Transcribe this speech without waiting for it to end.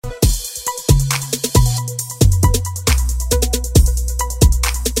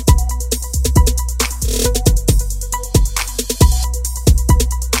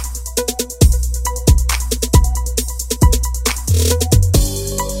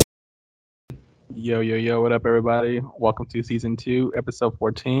Yo, yo, yo, what up, everybody? Welcome to season 2, episode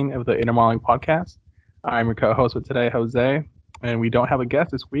 14 of the Inner Modeling Podcast. I'm your co host for today, Jose, and we don't have a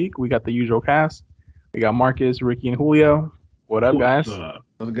guest this week. We got the usual cast. We got Marcus, Ricky, and Julio. What up, guys?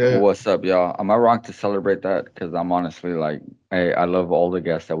 What's good? What's up, y'all? Am I wrong to celebrate that? Because I'm honestly like, hey, I love all the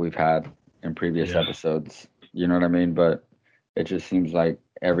guests that we've had in previous episodes. You know what I mean? But it just seems like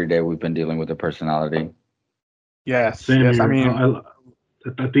every day we've been dealing with a personality. Yes, Same yes. here. I mean, I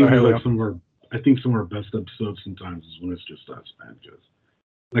think Go ahead, like Leo. some of our best episodes sometimes is when it's just us, man. Just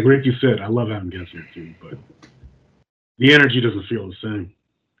like Ricky said, I love having guests here too, but the energy doesn't feel the same.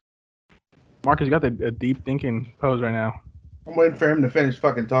 Marcus, you got a deep thinking pose right now. I'm waiting for him to finish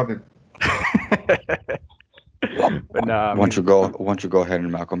fucking talking. But nah, Why don't you go ahead and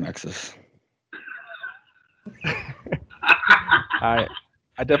Malcolm X us? I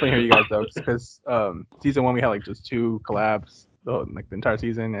definitely hear you guys though, because season 1 we had like just 2 collabs, like the entire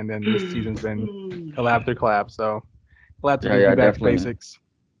season, and then this season's been collab after collab. So glad to be back to definitely. basics.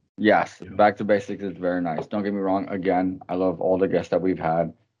 Yes, back to basics is very nice. Don't get me wrong. Again, I love all the guests that we've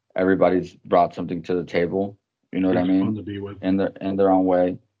had. Everybody's brought something to the table. You know what I It's mean? fun to be with. In their own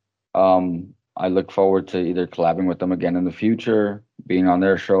way. I look forward to either collabing with them again in the future, being on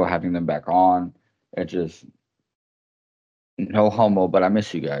their show, having them back on. It just no homo, but I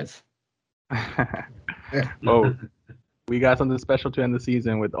miss you guys. Oh, we got something special to end the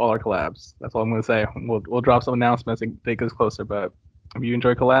season with all our collabs. That's all I'm gonna say. We'll drop some announcements and take us closer. But if you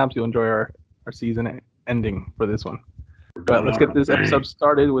enjoy collabs, you'll enjoy our season ending for this one. But let's get this episode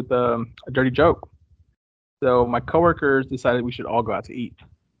started with a dirty joke. So my coworkers decided we should all go out to eat,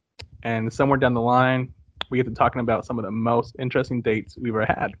 and somewhere down the line, we get to talking about some of the most interesting dates we've ever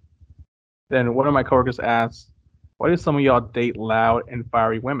had. Then one of my coworkers asked, "Why do some of y'all date loud and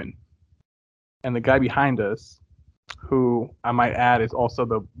fiery women?" And the guy behind us, who I might add is also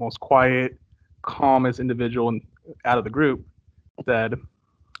the most quiet, calmest individual out of the group, said,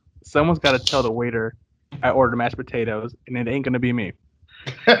 "Someone's got to tell the waiter I ordered mashed potatoes, and it ain't gonna be me."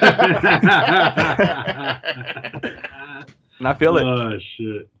 And I feel it. Oh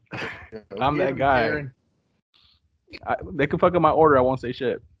shit! I'm that guy. They can fuck up my order. I won't say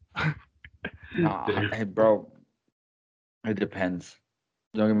shit. Hey, bro, it depends.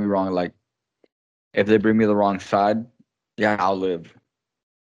 Don't get me wrong. Like, if they bring me the wrong side, yeah, I'll live.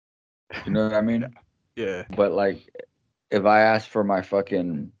 You know what I mean? Yeah. But like, if I ask for my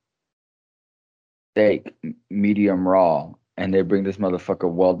fucking steak medium raw and they bring this motherfucker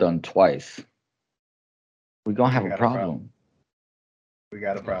well done twice, we gonna have a problem. We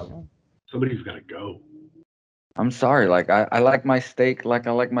got a problem. Somebody's got to go. I'm sorry. Like, I like my steak like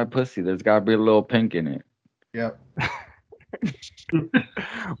I like my pussy. There's gotta be a little pink in it. Yep.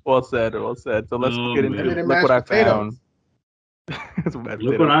 Well said. Well said. So let's Oh, get into man. Look What I Found.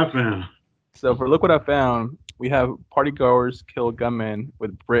 Look what I found. So for Look What I Found, we have party goers kill a gunman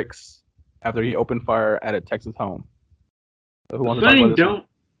with bricks after he opened fire at a Texas home. So who wants to talk about this one?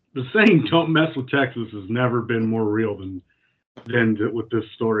 The saying "Don't mess with Texas" has never been more real than with this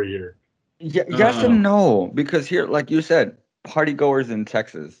story here. Yeah, yes and no, because here, like you said, party goers in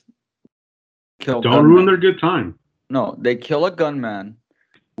Texas kill. Don't ruin their good time. No, they kill a gunman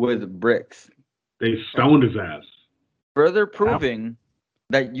with bricks, They stoned his ass. further proving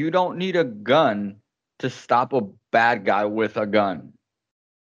that you don't need a gun to stop a bad guy with a gun.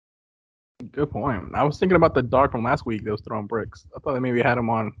 Good point. I was thinking about the dog from last week that was throwing bricks. I thought they maybe had him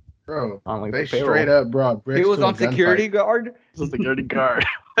on Bro, like they the payroll. straight up brought bricks He was to a on security gunfight. guard. This is a security guard.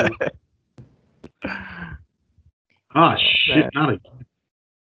 Ah, shit! Man. Not a.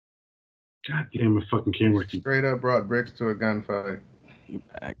 God damn, my fucking camera keeps. Straight up brought bricks to a gunfight. You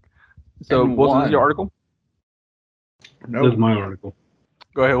back. So, And was this won. your article? This is No. my article.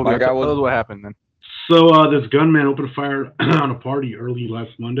 Go ahead. My guy Tell was- us what happened then. So this gunman opened fire on a party early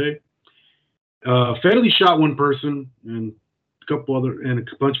last Monday. Fatally shot one person and a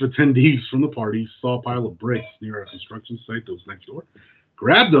bunch of attendees from the party saw a pile of bricks near a construction site that was next door,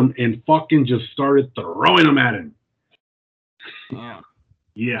 grabbed them and fucking just started throwing them at him. Yeah.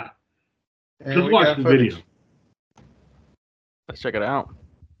 Yeah, And just we watch got the footage. video. Let's check it out.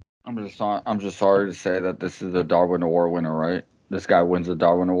 I'm just sorry to say that this is a Darwin Award winner, right? This guy wins the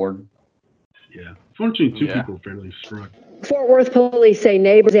Darwin Award. Yeah, fortunately, two Yeah. people fairly struck. Fort Worth police say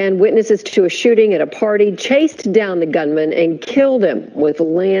neighbors and witnesses to a shooting at a party chased down the gunman and killed him with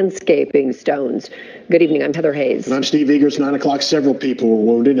landscaping stones. Good evening, I'm Heather Hayes. And I'm Steve Eagers. 9 o'clock, several people were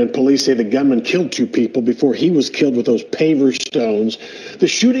wounded, and police say the gunman killed 2 people before he was killed with those paver stones. The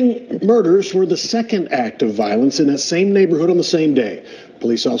shooting murders were the second act of violence in that same neighborhood on the same day.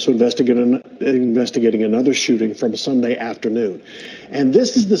 Police also investigating another shooting from Sunday afternoon. And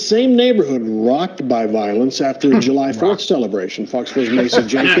this is the same neighborhood rocked by violence after a July 4th celebration. Fox 4's Macy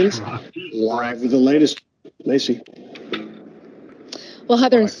Jenkins live with the latest. Macy. Well,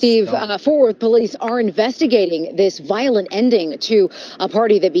 Heather and Steve, Fort Worth police are investigating this violent ending to a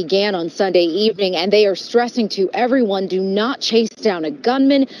party that began on Sunday evening, and they are stressing to everyone, do not chase down a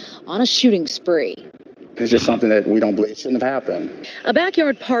gunman on a shooting spree. It's just something that we don't believe shouldn't have happened. A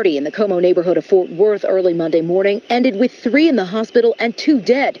backyard party in the Como neighborhood of Fort Worth early Monday morning ended with 3 in the hospital and 2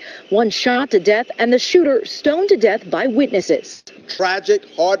 dead. 1 shot to death and the shooter stoned to death by witnesses. Tragic,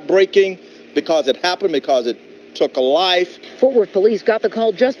 heartbreaking, because it happened, because it took a life. Fort Worth police got the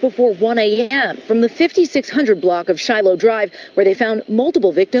call just before 1 a.m. from the 5600 block of Shiloh Drive, where they found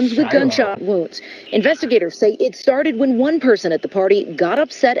multiple victims with gunshot wounds. Investigators say it started when one person at the party got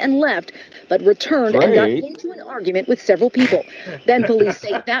upset and left, but returned and got into an argument with several people. Then police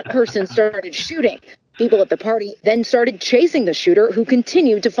say that person started shooting. People at the party then started chasing the shooter, who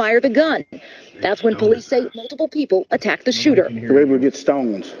continued to fire the gun. That's when police say multiple people attacked the shooter. We were able to get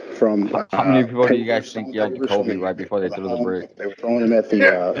stones from. How many people do you guys think yelled Kobe right before they threw the brick? They were throwing him at the.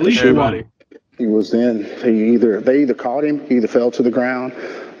 Everybody. He was in. They either caught him, he either fell to the ground,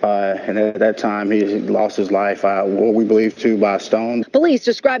 and at that time he lost his life. What we believe to by a stone. Police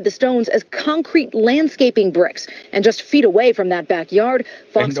described the stones as concrete landscaping bricks, and just feet away from that backyard,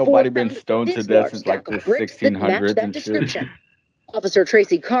 Ain't nobody been stoned to death since like the 1600s and shit. Officer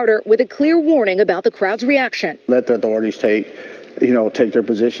Tracy Carter with a clear warning about the crowd's reaction. Let the authorities take their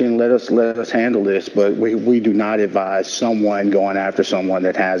position. Let us handle this, but we do not advise someone going after someone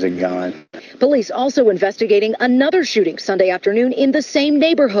that has a gun. Police also investigating another shooting Sunday afternoon in the same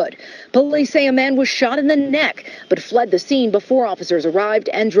neighborhood. Police say a man was shot in the neck, but fled the scene before officers arrived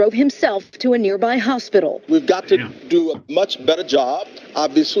and drove himself to a nearby hospital. We've got to do a much better job,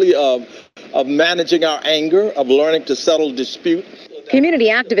 obviously, of managing our anger, of learning to settle dispute. Community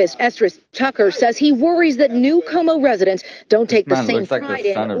activist Estris Tucker says he worries that new Como residents don't take the same pride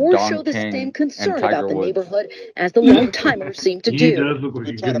in or show the same concern about the neighborhood as the long-timers seem to do.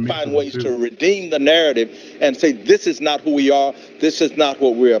 We're trying to find ways to redeem the narrative and say this is not who we are, this is not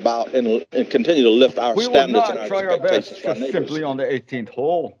what we're about, and continue to lift our standards and our expectations for our neighbors. Simply on the 18th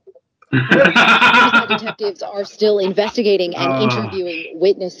hole. Detectives are still investigating and interviewing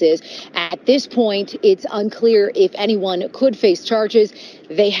witnesses. At this point, it's unclear if anyone could face charges.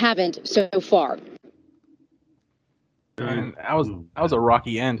 They haven't so far. And that was a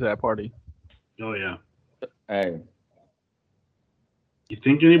rocky end to that party. Oh yeah. Hey. You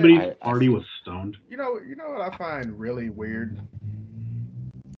think anybody's party was stoned? You know what I find really weird?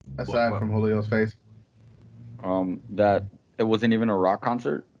 Aside from Julio's face? That it wasn't even a rock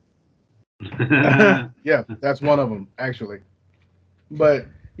concert. Yeah, that's one of them, actually. But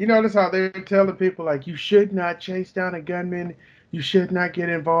you notice how they're telling people, like, you should not chase down a gunman. You should not get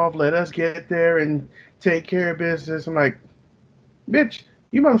involved. Let us get there and take care of business. I'm like, bitch,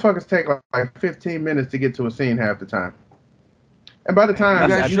 you motherfuckers take like 15 minutes to get to a scene half the time. And by the time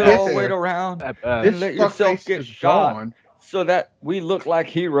you get all there, wait around this and let yourself get shot gone. so that we look like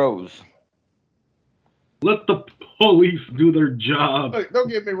heroes. Let the police do their job. Look, don't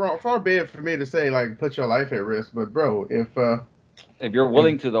get me wrong. Far be it for me to say, like, put your life at risk. But, bro, if you're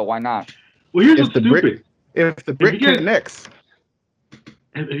willing to, though, why not? Well, here's what's stupid. If the brick connects.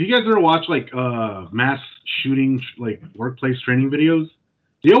 Have you guys ever watched, like, mass shooting, like, workplace training videos?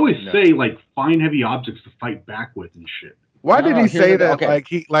 They always say, like, find heavy objects to fight back with and shit. Why did he say that?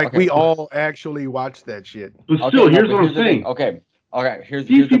 Okay. We all actually watched that shit. But still, here's what I'm saying. Okay, here's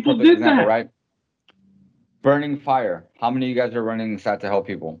These the people perfect did example, that. right? Burning fire. How many of you guys are running inside to help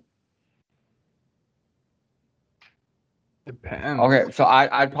people? Depends. Okay, so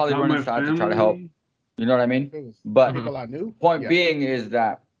I'd probably Not run my inside to try to help. family. You know what I mean? But People I knew. point Yeah. being is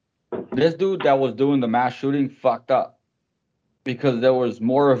that this dude that was doing the mass shooting fucked up because there was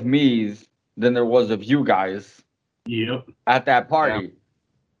more of me's than there was of you guys Yep. at that party.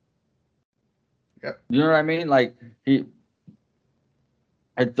 Yep. You know what I mean? Like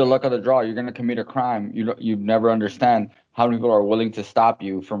it's the luck of the draw. You're gonna commit a crime. You never understand how many people are willing to stop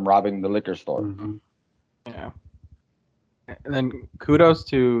you from robbing the liquor store. Mm-hmm. Yeah. And then kudos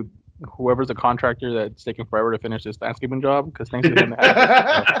to whoever's a contractor that's taking forever to finish this landscaping job, because thanks to them.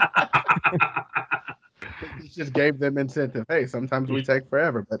 He just gave them incentive. Hey, sometimes we take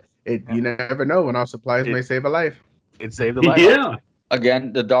forever, but you never know when our supplies may save a life. It saved a life. Yeah.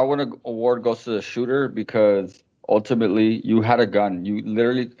 Again, the Darwin Award goes to the shooter because ultimately you had a gun. You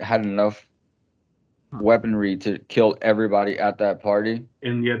literally had enough weaponry to kill everybody at that party.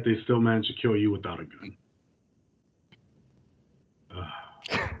 And yet they still managed to kill you without a gun.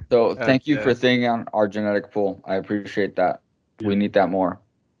 So thank you for thinking on our genetic pool. I appreciate that. Yeah. We need that more.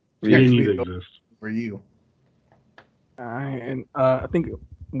 We didn't need to exist. For you. And I think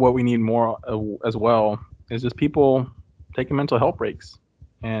what we need more as well is just people taking mental health breaks.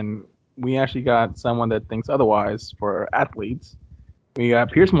 And we actually got someone that thinks otherwise for athletes. We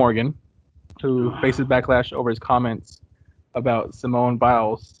got Piers Morgan, who faces backlash over his comments about Simone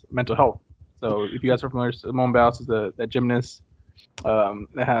Biles' mental health. So if you guys are familiar, Simone Biles is that gymnast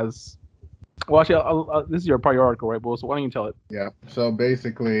that has. Well, actually, this is probably your article, right, Bull? So why don't you tell it? Yeah. So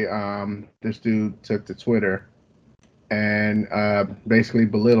basically, this dude took to Twitter and basically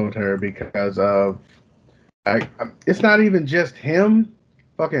belittled her because of. It's not even just him.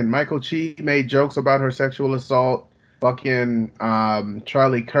 Fucking Michael Chi made jokes about her sexual assault. Fucking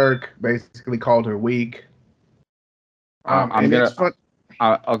Charlie Kirk basically called her weak.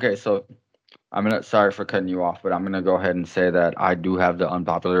 Okay, so sorry for cutting you off, but I'm gonna go ahead and say that I do have the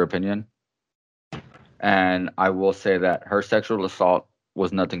unpopular opinion, and I will say that her sexual assault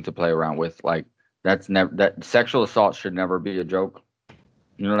was nothing to play around with. Like that sexual assault should never be a joke.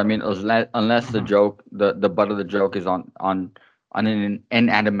 You know what I mean? Unless the joke, the butt of the joke is on an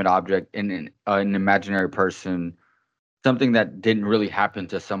inanimate object, in an imaginary person, something that didn't really happen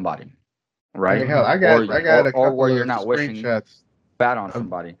to somebody, right? Hey, hell, I got a couple where you're of not wishing screenshots. bad on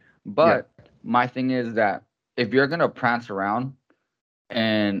somebody. But my thing is that if you're gonna prance around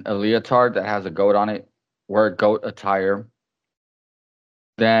in a leotard that has a goat on it, wear goat attire,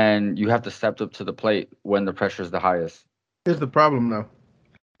 then you have to step up to the plate when the pressure is the highest. Here's the problem, though.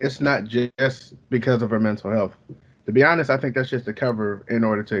 It's not just because of her mental health. To be honest, I think that's just a cover in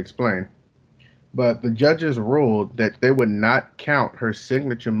order to explain. But the judges ruled that they would not count her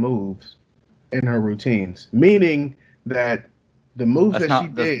signature moves in her routines, meaning that the moves she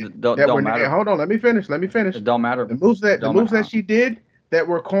did don't matter. Hold on, let me finish. It don't matter. The moves that she did that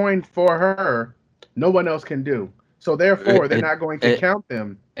were coined for her, no one else can do. So therefore, they're not going to count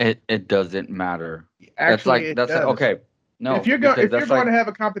them. It doesn't matter. Actually, that's okay. No, if you're going to have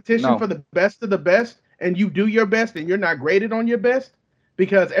a competition for the best of the best, and you do your best, and you're not graded on your best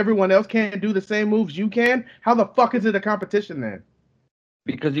because everyone else can't do the same moves you can, how the fuck is it a competition then?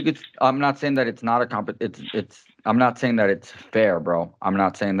 Because you could. I'm not saying that it's not a It's. I'm not saying that it's fair, bro. I'm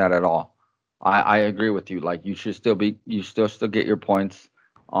not saying that at all. I agree with you. Like you should still be. You still get your points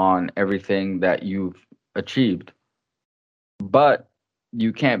on everything that you've achieved, but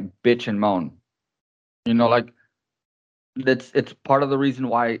you can't bitch and moan. You know, like it's part of the reason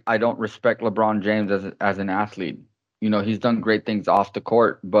why I don't respect LeBron James as an athlete. You know, he's done great things off the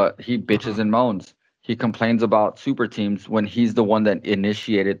court, but he bitches and moans. He complains about super teams when he's the one that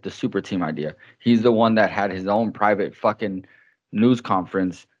initiated the super team idea. He's the one that had his own private fucking news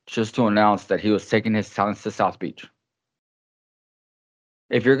conference just to announce that he was taking his talents to South Beach.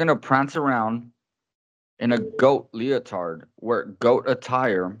 If you're going to prance around in a goat leotard, wear goat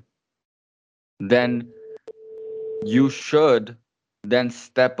attire, then you should then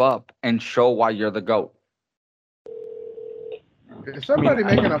step up and show why you're the GOAT. Is somebody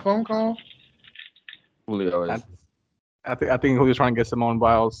making a phone call? Julio is. I think Julio's trying to get Simone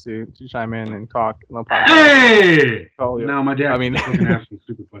Biles to chime in and talk. No problem. Hey! Julio. No, my dad. I mean, ask some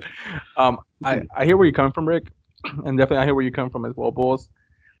stupid questions. I hear where you're coming from, Rick, and definitely I hear where you come from as well, Bulls.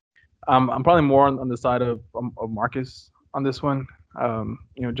 I'm probably more on the side of Marcus on this one. You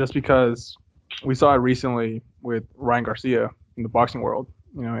know, just because we saw it recently with Ryan Garcia in the boxing world.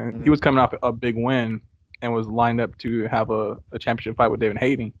 You know, and he was coming off a big win and was lined up to have a championship fight with David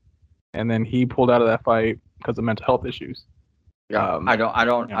Hayden, and then he pulled out of that fight because of mental health issues. Yeah,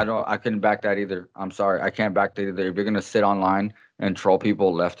 I couldn't back that either. I'm sorry, I can't back that either. If you're gonna sit online and troll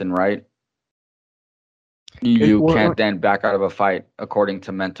people left and right, you can't then back out of a fight according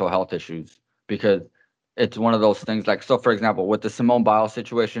to mental health issues, because it's one of those things. Like, so for example, with the Simone Biles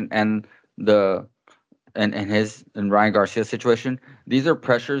situation and Ryan Garcia situation, these are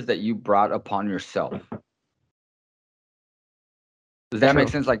pressures that you brought upon yourself. Does that make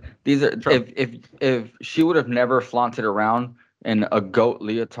sense? Like, these are if she would have never flaunted around in a goat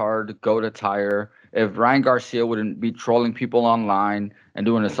leotard, goat attire, if Ryan Garcia wouldn't be trolling people online and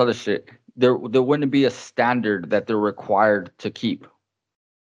doing this other shit, there wouldn't be a standard that they're required to keep.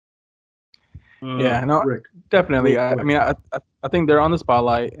 Yeah, no, Rick, definitely. I mean, I think they're on the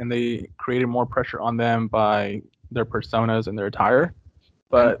spotlight and they created more pressure on them by their personas and their attire.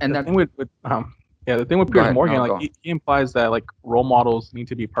 But the thing with Piers Morgan, he implies that like role models need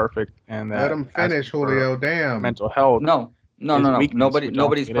to be perfect and that. Let him finish, Julio. Damn. Mental health. No.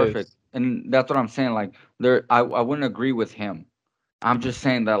 Nobody's perfect, and that's what I'm saying. Like, I wouldn't agree with him. I'm just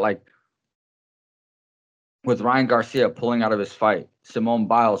saying that, like, with Ryan Garcia pulling out of his fight, Simone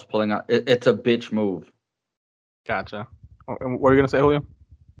Biles pulling out. It's a bitch move. Gotcha. And what are you gonna say, Julio?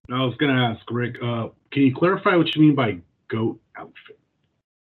 I was gonna ask Rick. Can you clarify what you mean by goat outfit?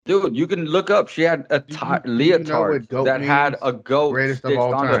 Dude, you can look up. She had a leotard that had a goat stitched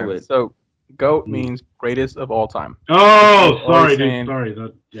onto it. So, goat means greatest of all time. Oh, sorry, dude. Sorry.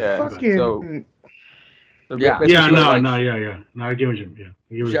 That, yeah. So, yeah. No, I get what you mean.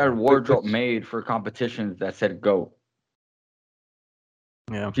 Yeah. She had a wardrobe made for competitions that said goat.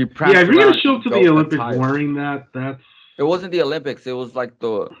 Yeah. If you're gonna show up to the Olympics wearing that, that's. It wasn't the Olympics. It was like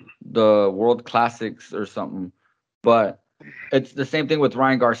the World Classics or something. But it's the same thing with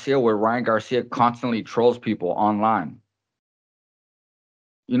Ryan Garcia, where Ryan Garcia constantly trolls people online.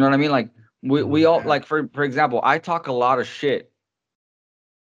 You know what I mean? Like we all like for example, I talk a lot of shit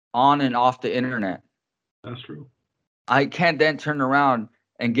on and off the internet. That's true. I can't then turn around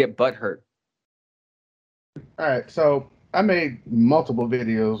and get butthurt. All right, so I made multiple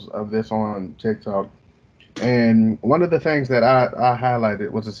videos of this on TikTok. And one of the things that I highlighted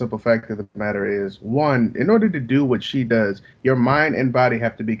was a simple fact of the matter is, one, in order to do what she does, your mind and body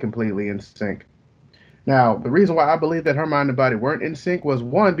have to be completely in sync. Now, the reason why I believe that her mind and body weren't in sync was,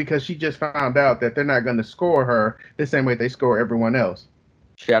 one, because she just found out that they're not going to score her the same way they score everyone else.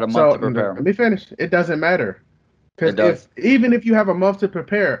 She had a month to prepare. Let me finish. It doesn't matter. Because even if you have a month to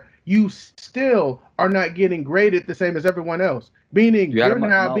prepare, you still are not getting graded the same as everyone else. Meaning you're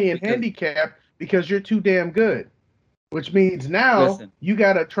not being handicapped because you're too damn good. Which means now you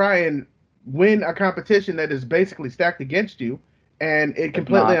got to try and win a competition that is basically stacked against you. And it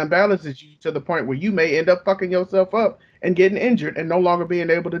completely unbalances you to the point where you may end up fucking yourself up and getting injured and no longer being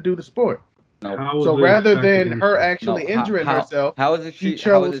able to do the sport. No. So rather than her actually injuring herself, how is it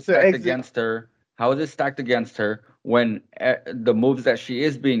stacked against her? How is it stacked against her when the moves that she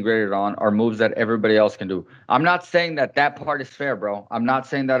is being graded on are moves that everybody else can do? I'm not saying that part is fair, bro. I'm not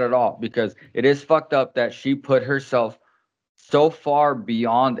saying that at all, because it is fucked up that she put herself so far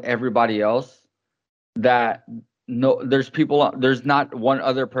beyond everybody else that there's not one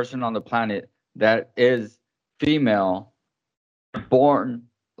other person on the planet that is female, born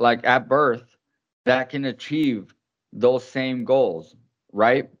like at birth, that can achieve those same goals,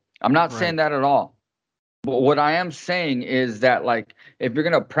 right? I'm not saying that at all. But what I am saying is that, like, if you're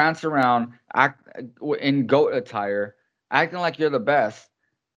going to prance around, act in GOAT attire, acting like you're the best,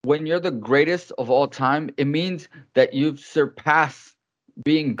 when you're the greatest of all time, it means that you've surpassed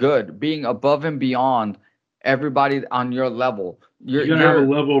being good, being above and beyond everybody on your level. You're going to have a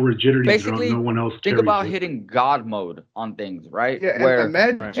level of rigidity basically, that no one else think about hitting God mode on things, right? Yeah, where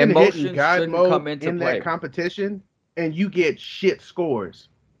imagine hitting God mode in that competition and you get shit scores.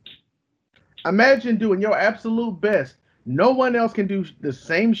 Imagine doing your absolute best. No one else can do the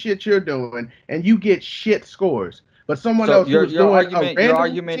same shit you're doing, and you get shit scores. But someone else who's doing your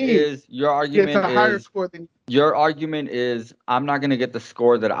argument is I'm not going to get the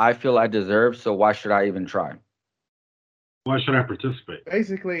score that I feel I deserve, so why should I even try? Why should I participate?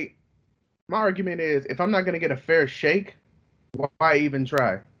 Basically, my argument is if I'm not going to get a fair shake, why even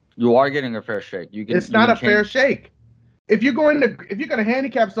try? You are getting a fair shake. It's not a fair shake. If you're going to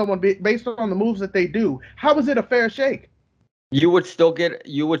handicap someone based on the moves that they do, how is it a fair shake? You would still get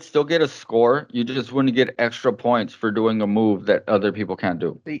a score. You just wouldn't get extra points for doing a move that other people can't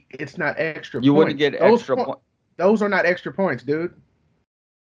do. See, it's not extra. You wouldn't get extra points. Those are not extra points, dude.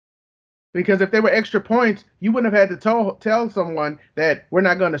 Because if they were extra points, you wouldn't have had to tell someone that we're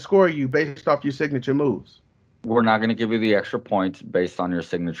not going to score you based off your signature moves. We're not going to give you the extra points based on your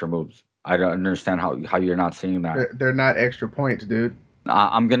signature moves. I don't understand how you're not seeing that. They're not extra points, dude.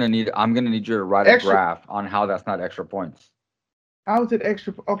 I'm gonna need you to write a graph on how that's not extra points. How is it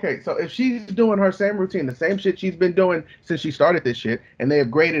extra? Okay, so if she's doing her same routine, the same shit she's been doing since she started this shit, and they have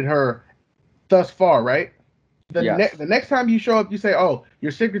graded her thus far, right? The next time you show up, you say, "Oh,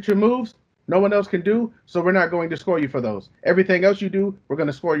 your signature moves, no one else can do, so we're not going to score you for those. Everything else you do, we're going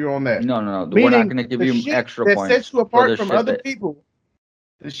to score you on that." No. We're not going to give you extra points. That sets you apart from other people.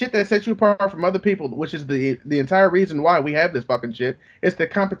 The shit that sets you apart from other people, which is the entire reason why we have this fucking shit, it's the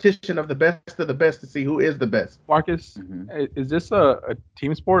competition of the best to see who is the best. Marcus, is this a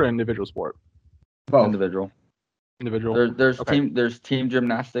team sport or individual sport? Both. Individual. There's team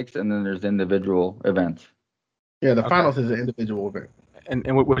gymnastics and then there's individual events. Yeah, the finals is an individual event.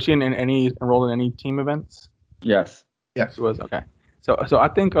 And was she enrolled in any team events? Yes. Yes, she was. Okay. So I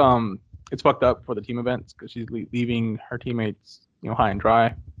think it's fucked up for the team events because she's leaving her teammates high and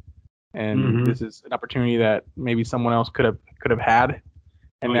dry, and this is an opportunity that maybe someone else could have had,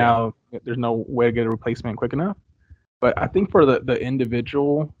 and now there's no way to get a replacement quick enough. But I think for the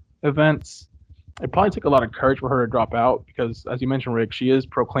individual events, it probably took a lot of courage for her to drop out because, as you mentioned, Rick, she is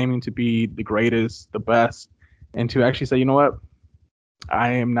proclaiming to be the greatest, the best, and to actually say, you know what, I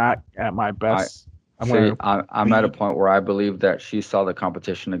am not at my best. I'm at a point where I believe that she saw the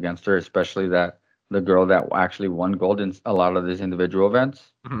competition against her, especially that the girl that actually won gold in a lot of these individual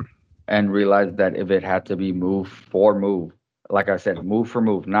events, and realized that if it had to be move for move, like I said, move for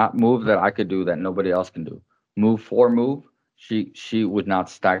move, not move that I could do that nobody else can do, move for move, she would not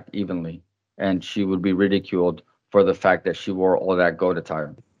stack evenly, and she would be ridiculed for the fact that she wore all that gold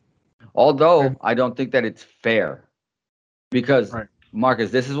attire. Although I don't think that it's fair, because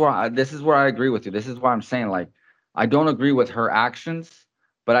Marcus, this is where I agree with you. This is why I'm saying, like, I don't agree with her actions,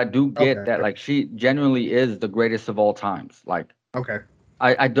 but I do get that, like, she genuinely is the greatest of all times. Like,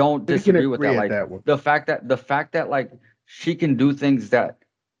 I don't disagree with that. Like, the fact that like she can do things that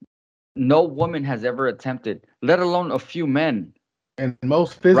no woman has ever attempted, let alone a few men. And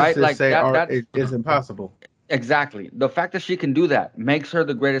most physicists say it's impossible. Exactly. The fact that she can do that makes her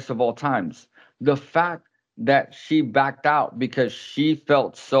the greatest of all times. The fact that she backed out because she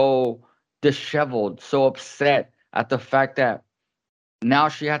felt so disheveled, so upset at the fact that now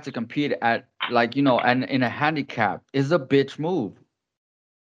she had to compete at, like, you know, and in a handicap is a bitch move.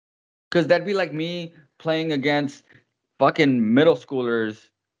 Because that'd be like me playing against fucking middle schoolers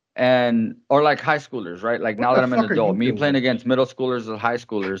or like high schoolers, right? Like, now that I'm an adult, me playing against middle schoolers or high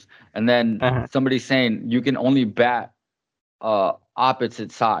schoolers, and then somebody saying you can only bat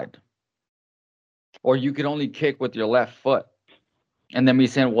opposite side, or you can only kick with your left foot, and then me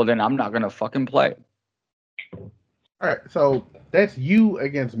saying, well, then I'm not gonna fucking play. All right, so that's you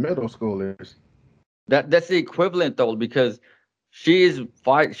against middle schoolers. That's the equivalent though, because she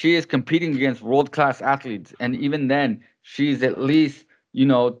is competing against world-class athletes, and even then she's at least, you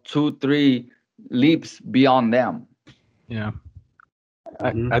know, 2-3 leaps beyond them. Yeah.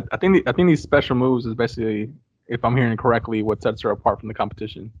 I think these special moves is basically, if I'm hearing correctly, what sets her apart from the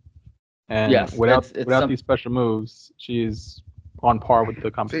competition. And yes, without these special moves, she's on par with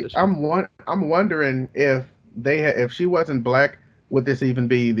the competition. See, I'm wondering if she wasn't black, would this even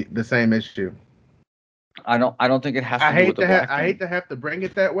be the same issue? I don't think it has to do with the black thing. I hate to have to bring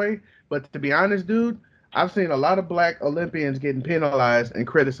it that way, but to be honest, dude, I've seen a lot of black Olympians getting penalized and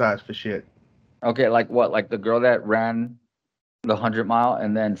criticized for shit. Okay, like what? Like the girl that ran the 100-mile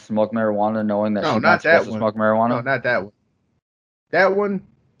and then smoked marijuana, knowing that she's not supposed to smoke marijuana? No, not that one. That one,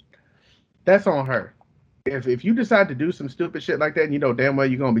 that's on her. If you decide to do some stupid shit like that, and you know damn well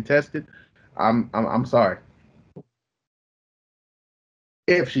you're gonna be tested, I'm sorry.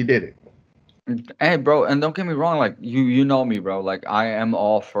 If she did it. Hey, bro, and don't get me wrong, like, you know me, bro. Like, I am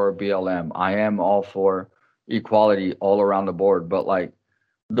all for BLM. I am all for equality all around the board. But, like,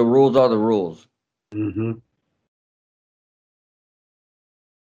 the rules are the rules.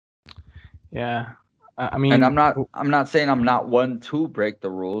 Yeah, I mean, and I'm not saying I'm not one to break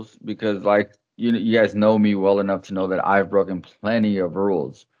the rules, because, like, you guys know me well enough to know that I've broken plenty of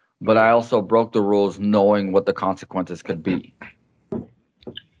rules. But I also broke the rules knowing what the consequences could be.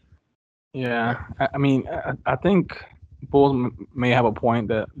 Yeah, I mean, I think Bulls may have a point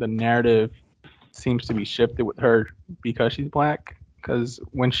that the narrative seems to be shifted with her because she's black. Because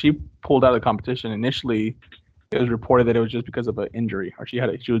when she pulled out of the competition initially, it was reported that it was just because of an injury, or she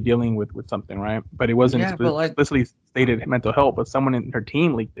was dealing with something, right? But it wasn't explicitly stated mental health. But someone in her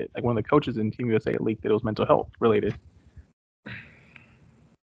team leaked it, like one of the coaches in Team USA leaked that it was mental health related.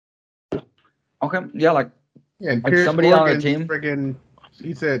 Okay, yeah, like somebody on the team,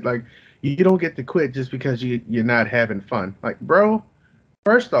 he said, like, you don't get to quit just because you're not having fun. Like, bro,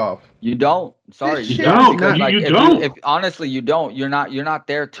 first off, you don't. Sorry, you don't. If honestly, you don't. You're not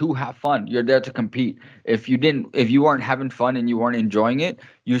there to have fun. You're there to compete. If you weren't having fun and you weren't enjoying it,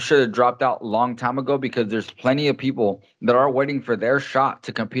 you should have dropped out a long time ago, because there's plenty of people that are waiting for their shot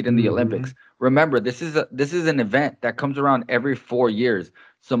to compete in the Olympics. Remember, this is an event that comes around every 4 years.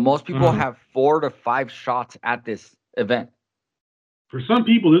 So most people have 4 to 5 shots at this event. For some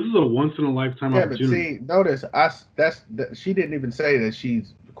people, this is a once-in-a-lifetime opportunity. But see, notice, she didn't even say that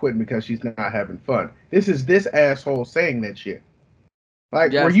she's quitting because she's not having fun. This is this asshole saying that shit.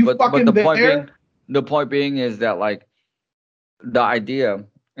 Like, yes, were you fucking there? The point being is that, like, the idea,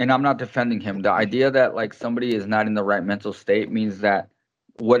 and I'm not defending him, the idea that, like, somebody is not in the right mental state means that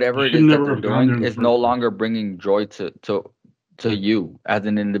whatever it is that they're doing is no longer bringing joy to you as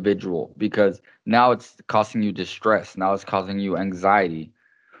an individual, because now it's causing you distress. Now it's causing you anxiety.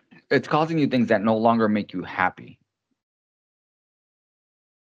 It's causing you things that no longer make you happy.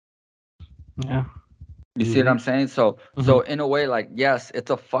 Yeah. You see what I'm saying? So in a way, like, yes,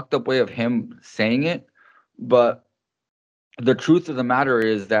 it's a fucked up way of him saying it, but the truth of the matter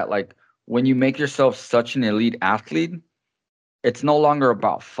is that, like, when you make yourself such an elite athlete, it's no longer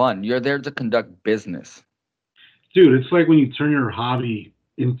about fun. You're there to conduct business. Dude, it's like when you turn your hobby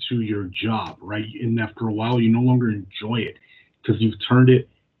into your job, right? And after a while, you no longer enjoy it because you've turned it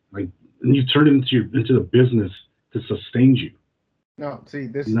into the business to sustain you. No, see,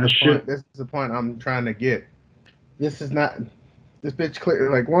 this is the point. This is the point I'm trying to get. This is not. This bitch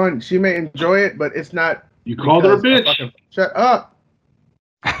clear. Like, one, she may enjoy it, but it's not. You called her a bitch. Shut up.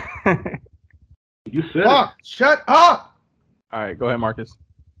 You said it. Shut up. All right, go ahead, Marcus.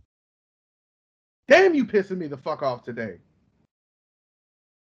 Damn, you pissing me the fuck off today.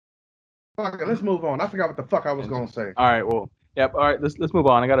 Fuck it, let's move on. I forgot what the fuck I was gonna say. All right, well, yep. All right, let's move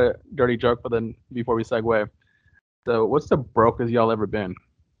on. I got a dirty joke before we segue. So, what's the brokest y'all ever been?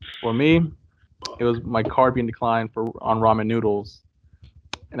 For me, it was my card being declined on ramen noodles,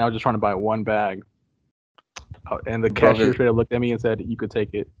 and I was just trying to buy one bag. And the cashier straight up looked at me and said, "You could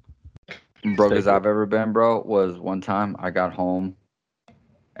take it." Brokest I've ever been, bro, was one time I got home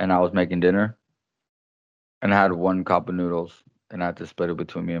and I was making dinner and I had one cup of noodles and I had to split it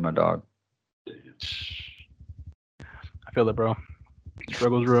between me and my dog. I feel it, bro.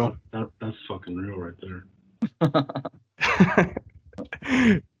 Struggle's real. That's fucking real right there.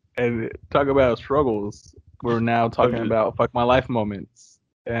 And talk about struggles. We're now talking about fuck my life moments.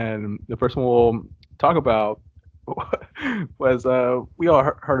 And the first one we'll talk about was we all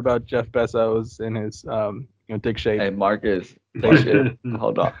heard about Jeff Bezos and his dick shape. Hey Marcus,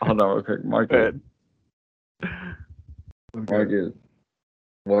 hold on real quick. Marcus,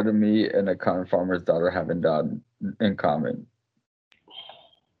 what do me and a cotton farmer's daughter have in common?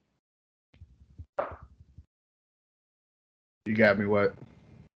 You got me what?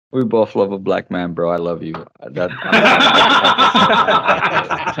 We both love a black man, bro. I love you.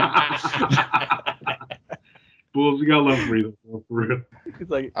 Bulls, you got love for you, for real. It's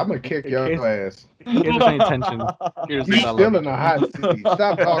like, I'm gonna kick your ass. Here's any tension. You're still in a hot seat.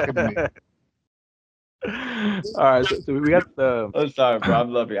 Stop talking to me. All right, so we got the. I'm sorry, bro. I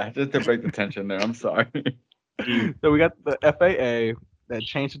love you. I just to break the tension there. I'm sorry. So we got the FAA that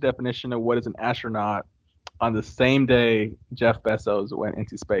changed the definition of what is an astronaut on the same day Jeff Bezos went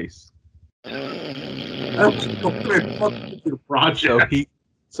into space.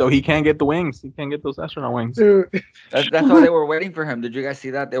 So he can't get the wings. He can't get those astronaut wings. Dude. That's why they were waiting for him. Did you guys see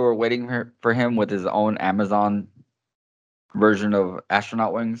that? They were waiting for him with his own Amazon version of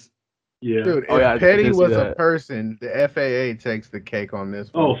astronaut wings. Yeah. Dude, if Petty was a person, the FAA takes the cake on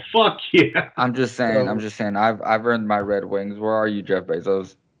this one. Oh, fuck yeah. I'm just saying. I've earned my red wings. Where are you, Jeff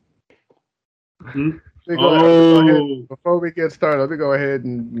Bezos? Before we get started, let me go ahead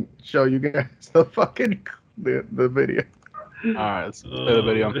and show you guys the fucking the video. All right, let's play the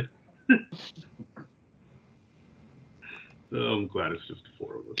video. I'm glad it's just the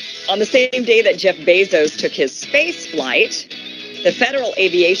four of us. On the same day that Jeff Bezos took his space flight, the Federal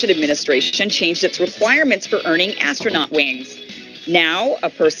Aviation Administration changed its requirements for earning astronaut wings. Now, a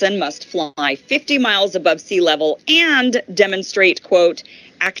person must fly 50 miles above sea level and demonstrate, quote,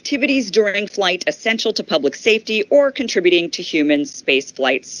 activities during flight essential to public safety or contributing to human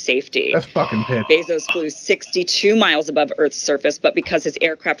spaceflight safety. That's fucking petty. Bezos flew 62 miles above Earth's surface, but because his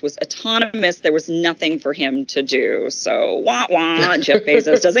aircraft was autonomous, there was nothing for him to do. So, wah wah, Jeff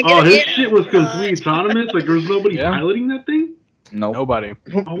Bezos doesn't get it. Oh, his shit was completely autonomous? Like, there was nobody piloting that thing? No. Nobody.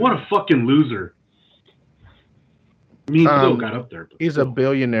 Oh, what a fucking loser. I mean, he still got up there. He's a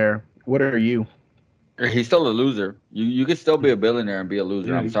billionaire. What are you? He's still a loser. You could still be a billionaire and be a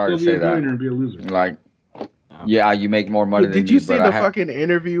loser. Yeah, I'm sorry to say that. And be a loser. Like, yeah, you make more money than me. Did you see the fucking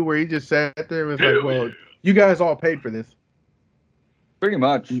interview where he just sat there and was like, well, you guys all paid for this? Pretty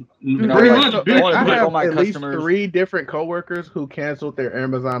much. I have at least 3 different coworkers who canceled their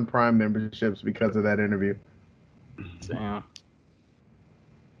Amazon Prime memberships because of that interview. Damn.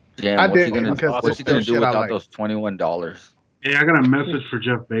 Yeah, what's he gonna do without those $21? Hey, I got a message for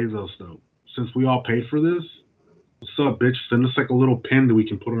Jeff Bezos though. Since we all paid for this, what's up, bitch? Send us like a little pin that we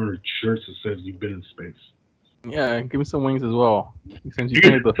can put on our shirts that says you've been in space. Yeah, give me some wings as well. Since you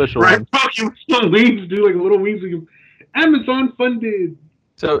paid the official one. Fuck you, some wings, dude. Like little wings. Like Amazon funded.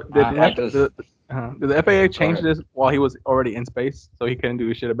 So did the FAA change this while he was already in space, so he couldn't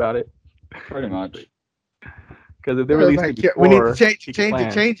do shit about it? Pretty much. Because if they released it before, we need to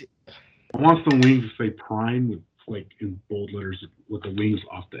change it. I want some wings to say Prime with like in bold letters with the wings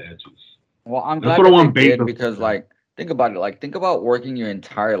off the edges. Well, I'm glad that they did because, like, think about it. Like, think about working your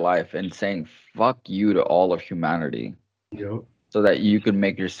entire life and saying "fuck you" to all of humanity, so that you can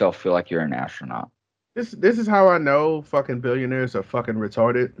make yourself feel like you're an astronaut. This is how I know fucking billionaires are fucking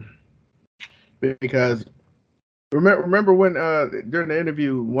retarded. Because Remember when during the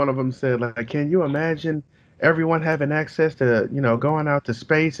interview, one of them said, like, "Can you imagine everyone having access to, going out to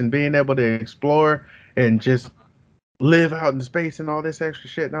space and being able to explore and just live out in space and all this extra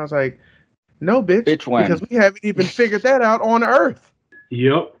shit?" And I was like, "No, bitch, because we haven't even figured that out on Earth."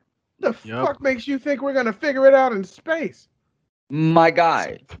 Yep. The fuck makes you think we're gonna figure it out in space? My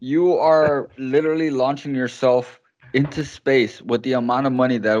guy, you are literally launching yourself into space with the amount of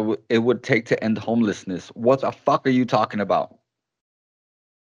money that it would take to end homelessness. What the fuck are you talking about?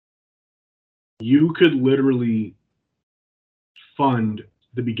 You could literally fund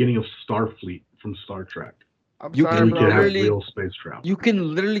the beginning of Starfleet from Star Trek. You can literally real space travel. You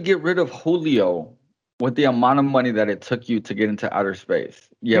can literally get rid of Julio with the amount of money that it took you to get into outer space.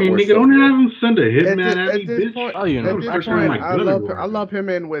 Yeah, hey, nigga, don't have him send a hitman at me, bitch. Point, oh, you know, I love him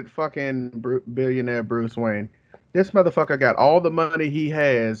in with fucking billionaire Bruce Wayne. This motherfucker got all the money he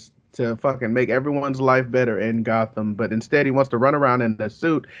has to fucking make everyone's life better in Gotham, but instead he wants to run around in a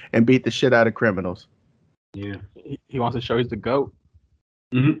suit and beat the shit out of criminals. Yeah. He wants to show he's the GOAT.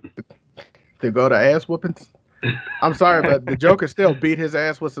 Mm-hmm. To go to ass whoopings? I'm sorry, but the Joker still beat his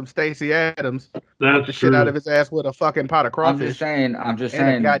ass with some Stacey Adams. That's the shit out of his ass with a fucking pot of crawfish. I'm just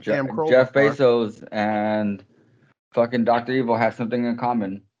saying Jeff Bezos and fucking Dr. Evil have something in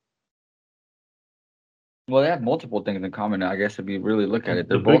common. Well, they have multiple things in common, I guess, if you really look at it.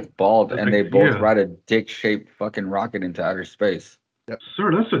 They're both bald, and they both ride a dick-shaped fucking rocket into outer space. Yep.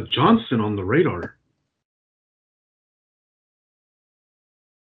 Sir, that's a Johnson on the radar.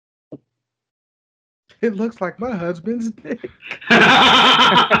 It looks like my husband's dick.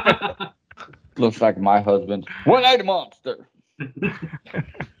 Looks like my husband's one-eyed monster.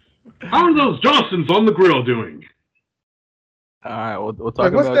 How are those Johnsons on the grill doing? All right, we'll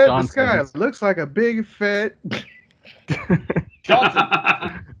talk what's about that Johnson. This guy looks like a big fat Johnson.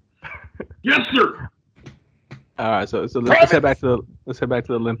 Yes, sir. All right, so let's head back to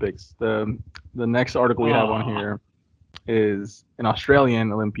the Olympics. The next article we have on here is an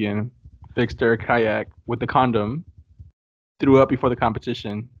Australian Olympian fixed her kayak with a condom, threw up before the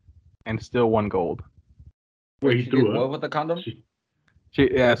competition, and still won gold. Wait, he threw up with the condom?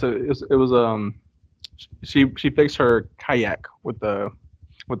 She fixed her kayak with the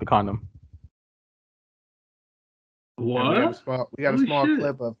condom. What? We got a small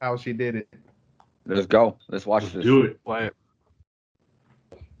clip of how she did it. Let's go. Let's watch this. Do it. Play it.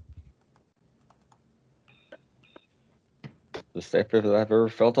 The safest I've ever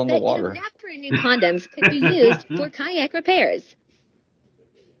felt on the water. New condoms could be used for kayak repairs.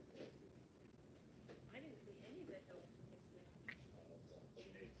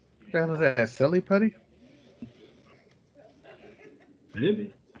 What the hell is that, silly putty?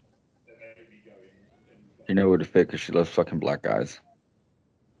 Maybe. You know what to fit because she loves fucking black guys.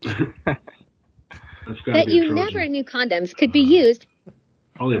 That you never knew condoms could be used.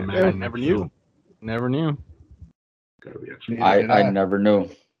 Probably a man. I never knew. Never knew. I never knew.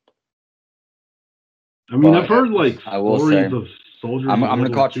 I mean, I've heard like I will stories say, of soldiers. I'm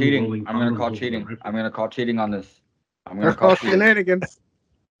gonna call cheating. I'm gonna call cheating. I'm gonna call cheating on this. I'm gonna call shenanigans.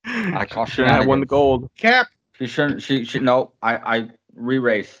 I call shenanigans. I won the gold. Cap. She shouldn't. She no. I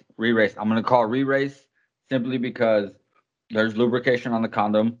re-race. I'm gonna call re-race simply because there's lubrication on the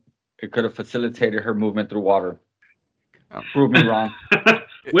condom. It could have facilitated her movement through water. Prove me wrong.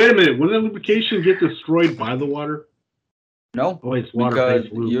 Wait a minute. Wouldn't that lubrication get destroyed by the water? No. Oh, it's water because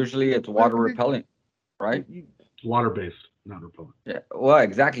based lube. Usually it's water repellent, right? Water based, not repellent. Yeah. Well,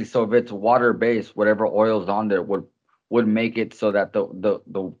 exactly. So if it's water based, whatever oil's on there would make it so that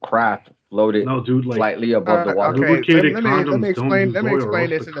the craft floated slightly above the water. Okay, let me explain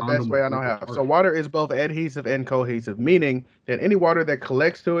this in the best way I know how. So water is both adhesive and cohesive, meaning that any water that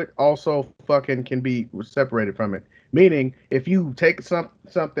collects to it also fucking can be separated from it. Meaning, if you take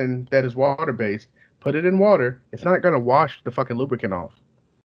something that is water based, put it in water, it's not gonna wash the fucking lubricant off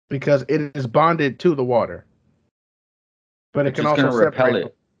because it is bonded to the water. But it can also repel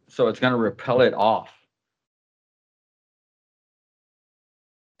it. So it's gonna repel it off.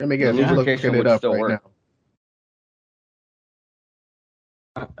 Let me guess. He's looking it up right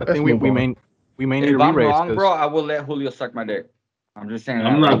now. I think we may need a re-race. If I'm wrong, bro, I will let Julio suck my dick. I'm just saying.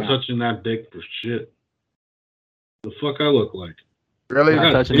 I'm not touching that dick for shit. The fuck I look like? Really?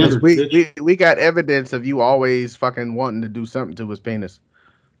 We got evidence of you always fucking wanting to do something to his penis.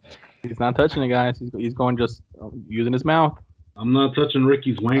 He's not touching it, guys. He's going just using his mouth. I'm not touching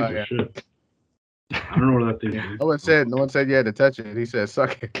Ricky's wang for shit. I don't know what that thing is. No one said you had to touch it. He said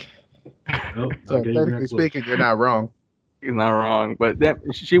suck it. Nope, so technically speaking, you're not wrong. He's not wrong. But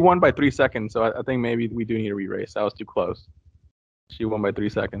she won by 3 seconds, so I think maybe we do need a re-race. That was too close. She won by 3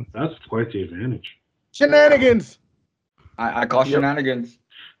 seconds. That's quite the advantage. Shenanigans! I call shenanigans.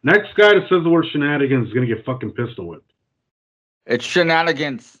 Next guy that says the word shenanigans is gonna get fucking pistol whipped. It's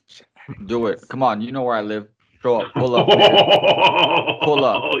shenanigans. Do it. Come on, you know where I live. Show up. Pull up. Pull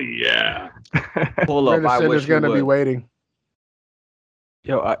up. Oh yeah. Pull up. I wish you gonna be would. waiting.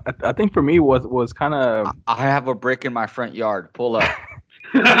 Yo, I think for me was kind of. I have a brick in my front yard. Pull up.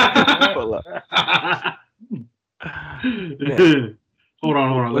 Pull up. Hold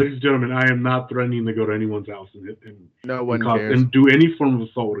on, ladies and gentlemen. I am not threatening to go to anyone's house and no one cares. And do any form of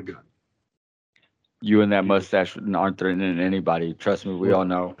assault with a gun. You and that mustache aren't threatening anybody. Trust me, we all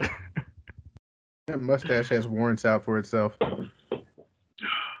know. That mustache has warrants out for itself. That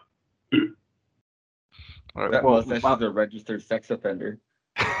mustache is a registered sex offender.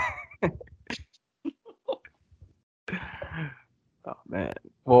 Oh man.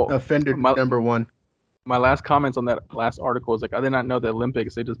 Well, offender number one. My last comments on that last article is like, I did not know the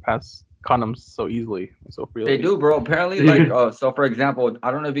Olympics, they just pass condoms so easily, so freely. They do, bro. Apparently, like, so for example,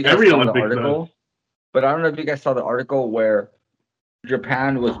 I don't know if you guys saw the article, but I don't know if you guys saw the article where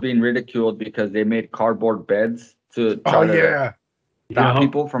Japan was being ridiculed because they made cardboard beds to try to stop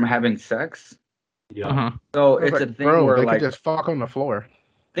people from having sex. Yeah. So it's like, a thing where they like could just fuck on the floor.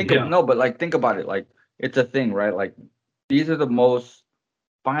 Think about it. Like, it's a thing, right? Like, these are the most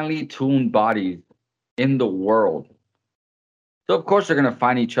finely tuned bodies in the world. So of course they're gonna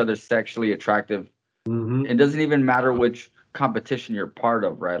find each other sexually attractive. It doesn't even matter which competition you're part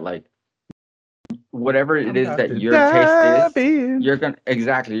of, right? Like, whatever it is that your taste is, you're gonna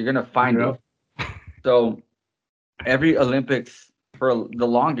find it. So every Olympics for the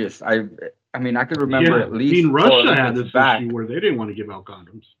longest, I mean, I could remember at least. Russia had this issue where they didn't want to give out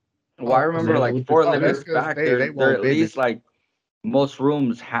condoms. Well, I remember like 4 Olympics back, they're at least like most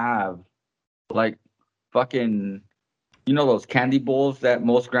rooms have like fucking, you know, those candy bowls that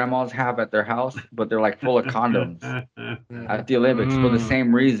most grandmas have at their house, but they're like full of condoms at the Olympics for the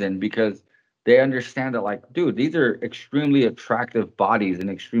same reason, because they understand that, like, dude, these are extremely attractive bodies and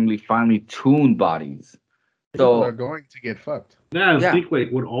extremely finely tuned bodies. People are going to get fucked. Yeah, I think like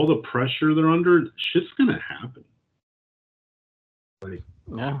with all the pressure they're under, shit's gonna happen. Like,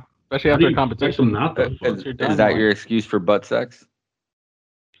 yeah, especially after competition. Is that your excuse for butt sex?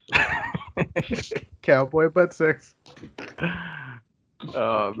 Cowboy butt sex.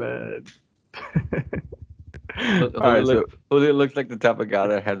 Oh man. Julio looks like the type of guy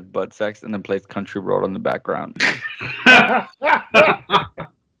that has butt sex and then plays Country Road on the background.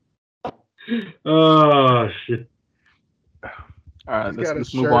 Oh shit. All right,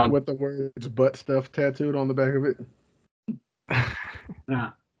 let's move on. With the words "butt stuff" tattooed on the back of it.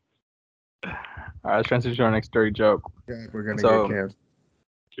 All right, let's transition to our next dirty joke. Yeah, we're gonna get canceled.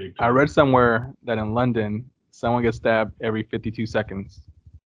 I read somewhere that in London, someone gets stabbed every 52 seconds.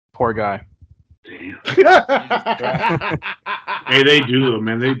 Poor guy. Damn. Hey, they do,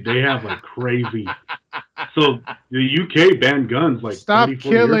 man. They have like crazy. So the UK banned guns like. Stop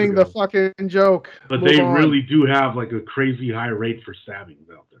killing the fucking joke. But they really do have like a crazy high rate for stabbings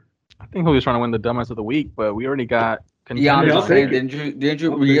out there. I think he was trying to win the dumbass of the week, but we already got. Yeah, I'm just saying. Didn't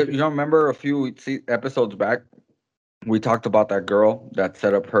you? You don't remember a few episodes back? We talked about that girl that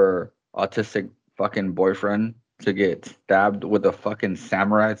set up her autistic fucking boyfriend to get stabbed with a fucking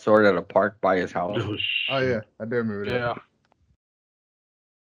samurai sword at a park by his house. Oh yeah, I do remember that. Yeah.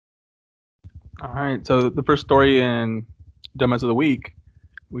 All right, so the first story in Dumbass of the Week,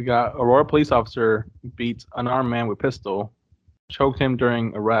 we got Aurora police officer beats unarmed man with pistol, choked him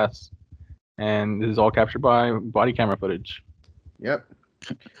during arrest, and this is all captured by body camera footage. Yep.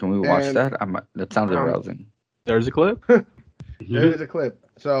 Can we watch that? That sounds arousing. There's a clip. There is a clip.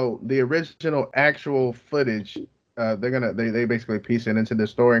 So the original actual footage, they basically piece it into this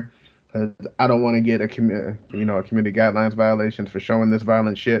story. I don't want to get a community guidelines violations for showing this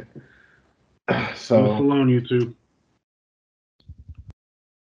violent shit. So leave us alone, YouTube.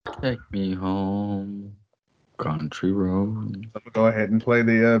 Take me home, country road. I'm gonna go ahead and play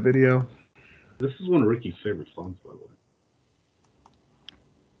the video. This is one of Ricky's favorite songs, by the way.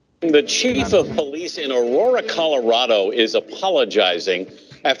 The chief of police in Aurora, Colorado, is apologizing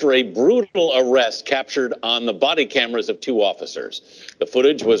after a brutal arrest captured on the body cameras of 2 officers. The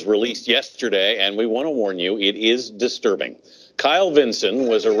footage was released yesterday, and we want to warn you, it is disturbing. Kyle Vinson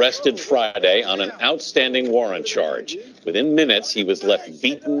was arrested Friday on an outstanding warrant charge. Within minutes, he was left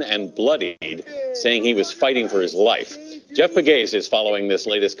beaten and bloodied, saying he was fighting for his life. Jeff Pegues is following this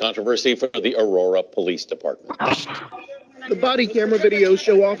latest controversy for the Aurora Police Department. The body camera videos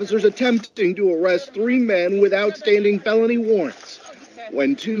show officers attempting to arrest 3 men with outstanding felony warrants.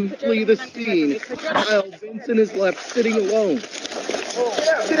 When 2 flee the scene, Kyle Vinson is left sitting alone.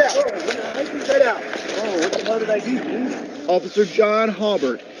 Straight out. Oh, what the hell did I do, dude? Officer John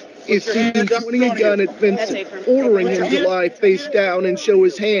Hobart is seen pointing a gun at Vincent, ordering him to lie face down and show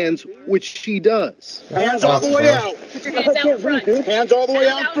his hands, which he does. Hands all the way out. Put your hands out front. Hands all the way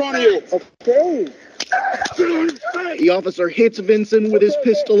out in front of you. Okay. The officer hits Vincent with his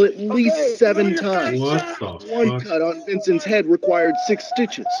pistol at least 7 times. What the One fuck? cut on Vincent's head required 6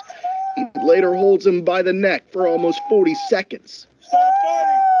 stitches. He later holds him by the neck for almost 40 seconds.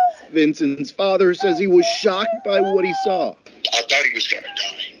 Vincent's father says he was shocked by what he saw. I thought he was going to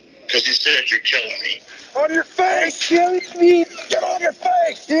die because he said, "You're killing me." On your face! Killing me! Get on your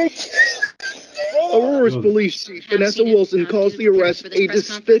face, dude! Aurora's police chief, Vanessa Wilson, calls the arrest a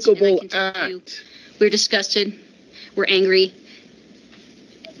despicable act. We're disgusted. We're angry.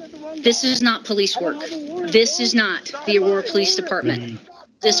 This is not police work. This is not the Aurora Police Department.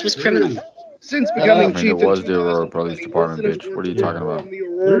 This was criminal. Since I becoming mean, chief, it was the Aurora Police Department, bitch. What are you talking about?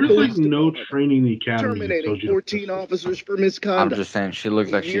 There's like no training in the academy. that terminating tells you 14 officers for I'm misconduct. just saying, she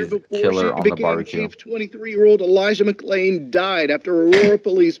looks like A year she's the before killer she on the became barbecue. chief, 23-year-old Elijah McLean died after Aurora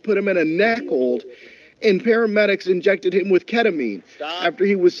police put him in a neck hold, and paramedics injected him with ketamine after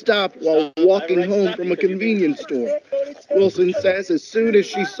he was stopped while walking home from a convenience store. Wilson says as soon as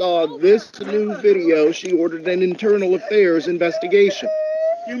she saw this new video, she ordered an internal affairs investigation.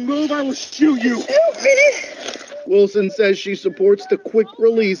 You move, I will shoot you. Wilson says she supports the quick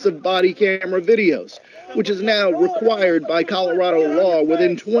release of body camera videos, which is now required by Colorado law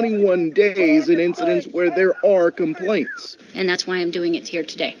within 21 days in incidents where there are complaints. And that's why I'm doing it here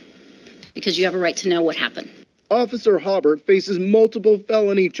today. Because you have a right to know what happened. Officer Hobart faces multiple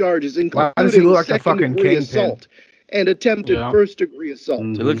felony charges, Why does he including look like a fucking second-degree kingpin? assault and attempted first-degree assault.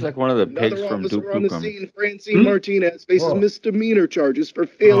 She looks like one of the pigs Another from Duke officer on the Nukem. scene, Francine Martinez, faces Whoa. misdemeanor charges for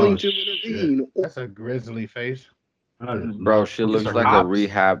failing Oh, to intervene. That's a grizzly face. Bro, she looks like a cops.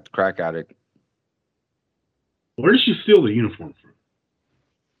 rehabbed crack addict. Where did she steal the uniform from?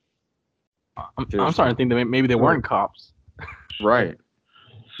 I'm starting to think that maybe they weren't cops. Right.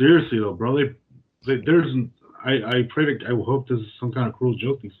 Seriously though, bro, there's I predict I hope this is some kind of cruel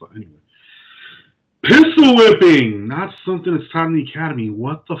joke thing. Anyway, pistol whipping, not something that's taught in the academy.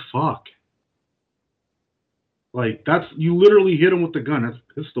 What the fuck? Like that's you literally hit him with the gun. That's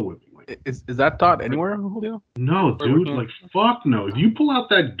pistol whipping. Like, Is that taught anywhere, Julio? no, dude. Like fuck no. If you pull out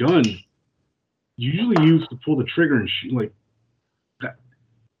that gun, you usually use to pull the trigger and shoot like that.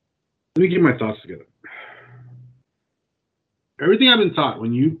 Let me get my thoughts together. Everything I've been taught,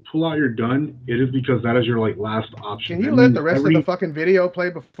 when you pull out your gun, it is because that is your like last option. Can you That let means the rest of the fucking video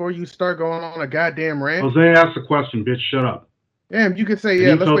play before you start going on a goddamn rant? Jose asked the question, bitch. Shut up. Damn, you could say, Can yeah,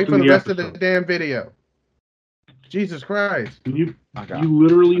 you let's tell wait us for in the the rest of episode? the damn video. Jesus Christ. You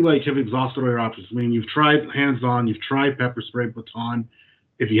literally like have exhausted all your options. I mean, you've tried hands-on, you've tried pepper spray, baton.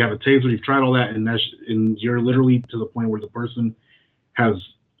 If you have a taser, you've tried all that, and you're literally to the point where the person has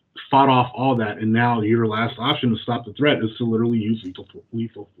fought off all that, and now your last option to stop the threat is to literally use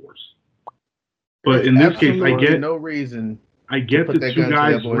lethal force. But in this case, I Absolutely get no reason. I get put that that two gun to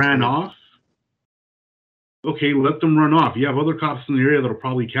guys that boy's ran head. off. Okay, let them run off. You have other cops in the area that'll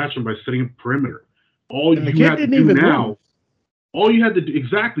probably catch them by setting a perimeter. All And the you kid have to didn't do even now, move. all you had to do,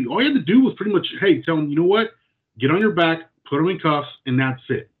 exactly, all you had to do was pretty much, hey, tell them, you know what? Get on your back, put them in cuffs, and that's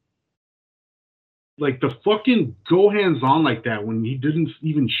it. Like the fucking go hands on like that when he didn't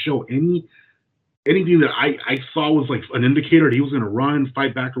even show anything that I saw was like an indicator that he was gonna run,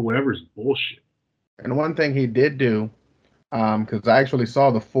 fight back, or whatever is bullshit. And one thing he did do, because I actually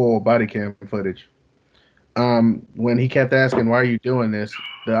saw the full body cam footage. When he kept asking, "Why are you doing this?"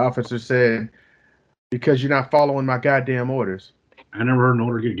 the officer said, "Because you're not following my goddamn orders." I never heard an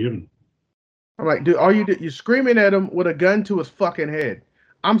order get given. I'm like, dude, you're screaming at him with a gun to his fucking head.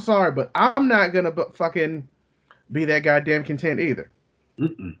 I'm sorry, but I'm not gonna fucking be that goddamn content either.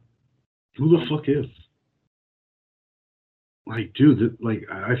 Mm-mm. Who the fuck is? Like, dude,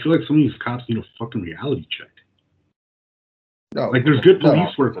 I feel like some of these cops need a fucking reality check. No, like, there's good no.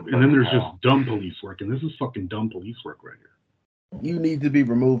 police work, and then there's just dumb police work, and this is fucking dumb police work right here. You need to be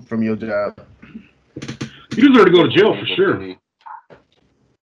removed from your job. You deserve to go to jail for sure.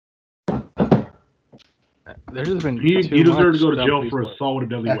 There's just been He too deserved much to go to dumb jail police for work. assault with a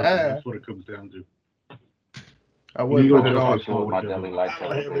deadly weapon. That's what it comes down to. I You would go put to it jail for on. assault with a deadly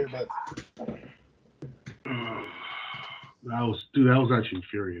That was actually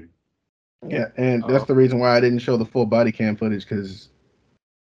infuriating. Yeah, and that's the reason why I didn't show the full body cam footage, because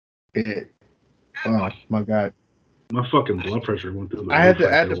oh my god, my fucking blood pressure went through the I had roof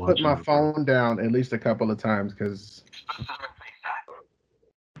to after put watching my it. phone down at least a couple of times because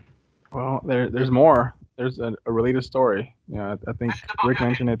Well, there's more. there's a related story. You know, I think Rick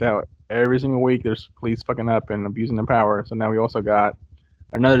mentioned it that every single week there's police fucking up and abusing their power. So now we also got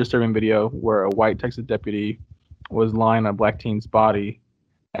another disturbing video where a white Texas deputy was lying on a black teen's body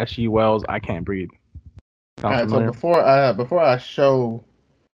as she wails, "I can't breathe." All right, so before I show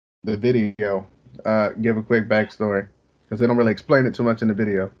the video, give a quick backstory because they don't really explain it too much in the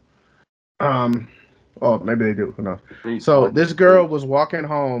video. Oh, maybe they do. Who knows? So this girl was walking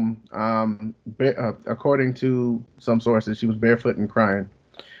home. According to some sources, she was barefoot and crying.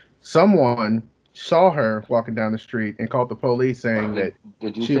 Someone saw her walking down the street and called the police, saying that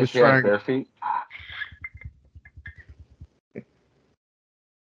she was trying. Bare feet?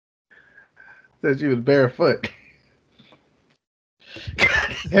 Said she was barefoot.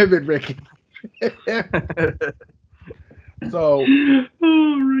 Damn it, Ricky. So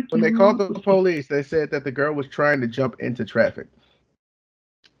when they called the police, they said that the girl was trying to jump into traffic.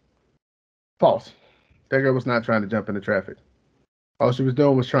 False. That girl was not trying to jump into traffic. All she was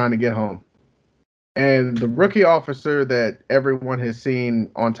doing was trying to get home. And the rookie officer that everyone has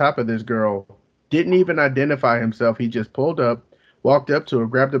seen on top of this girl didn't even identify himself. He just pulled up, walked up to her,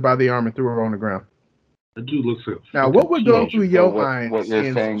 grabbed her by the arm, and threw her on the ground. The dude looks like now, what would go through your mind? What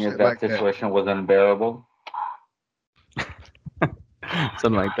you're saying is that situation was unbearable?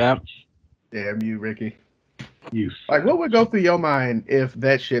 Something like that. Damn you, Ricky. Like, what would go through your mind if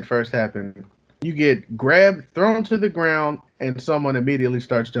that shit first happened? You get grabbed, thrown to the ground, and someone immediately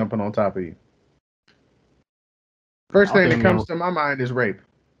starts jumping on top of you. First thing that comes to my mind is rape.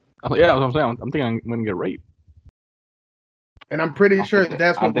 Oh, yeah, that's what I'm saying. I'm thinking I'm going to get raped. And I'm pretty sure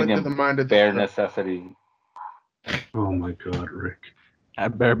that's what went through the mind of the bare necessity. Oh my God, Rick.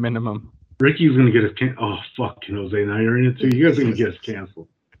 At bare minimum. Ricky's gonna get us oh fucking Jose, now you're in it too. You guys are gonna get us canceled.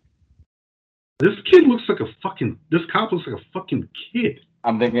 This kid looks like this cop looks like a fucking kid.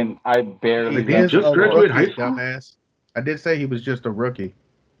 I'm thinking I barely just graduated high school. Dumbass. I did say he was just a rookie.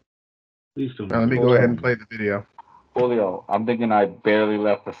 Please don't. Now, let me go ahead and play the video. Julio, I'm thinking I barely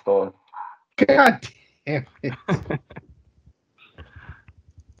left the store. God damn it.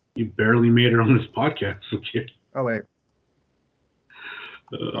 You barely made it on this podcast, okay? Oh, wait.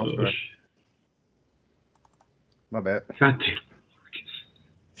 My bad. God damn.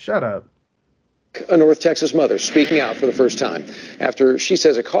 Shut up. A North Texas mother speaking out for the first time after she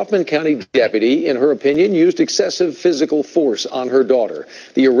says a Kaufman County deputy, in her opinion, used excessive physical force on her daughter.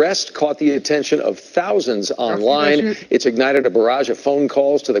 The arrest caught the attention of thousands online. It's ignited a barrage of phone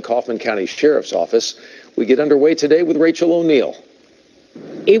calls to the Kaufman County Sheriff's Office. We get underway today with Rachel O'Neill.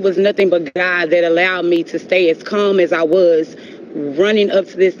 It was nothing but God that allowed me to stay as calm as I was, running up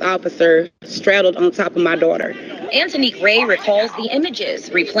to this officer straddled on top of my daughter. Antonique Ray recalls the images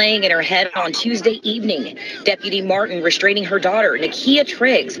replaying in her head on Tuesday evening. Deputy Martin restraining her daughter, Nakia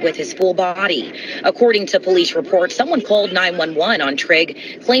Triggs, with his full body. According to police reports, someone called 911 on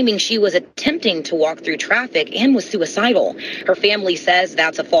Trigg, claiming she was attempting to walk through traffic and was suicidal. Her family says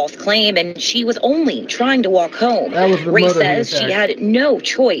that's a false claim and she was only trying to walk home. Ray says she had no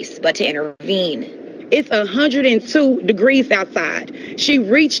choice but to intervene. It's 102 degrees outside. She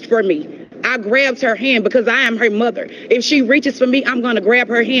reached for me. I grabbed her hand because I am her mother. If she reaches for me, I'm going to grab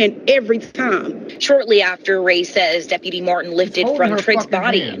her hand every time. Shortly after, Ray says Deputy Martin lifted from Trigg's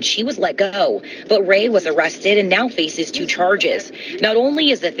body and she was let go. But Ray was arrested and now faces 2 charges. Not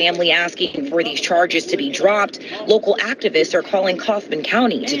only is the family asking for these charges to be dropped, local activists are calling Kaufman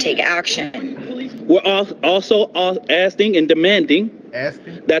County to take action. We're also asking and demanding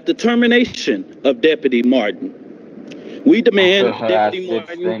that the termination of Deputy Martin. We demand Deputy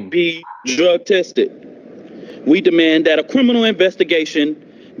Martin be drug tested. We demand that a criminal investigation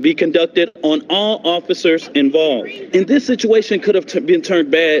be conducted on all officers involved. And this situation could have been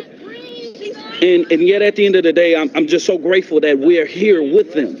turned bad. And yet at the end of the day, I'm just so grateful that we're here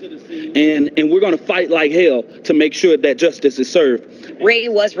with them. And we're going to fight like hell to make sure that justice is served. Ray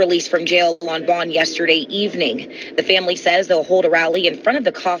was released from jail on bond yesterday evening. The family says they'll hold a rally in front of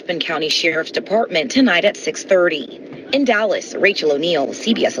the Kaufman County Sheriff's Department tonight at 6:30. In Dallas, Rachel O'Neill,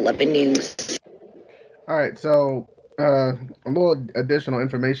 CBS 11 News. All right, so a little additional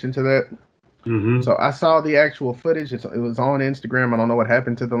information to that. So I saw the actual footage. It was on Instagram. I don't know what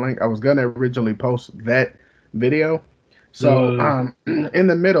happened to the link. I was going to originally post that video. So in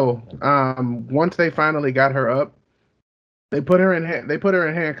the middle, once they finally got her up, they put her in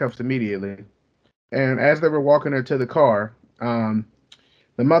handcuffs immediately. And as they were walking her to the car,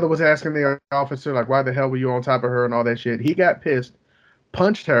 the mother was asking the officer, like, why the hell were you on top of her and all that shit. He got pissed,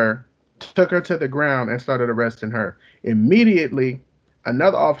 punched her, took her to the ground, and started arresting her. Immediately,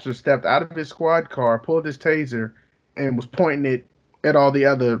 another officer stepped out of his squad car, pulled his taser, and was pointing it at all the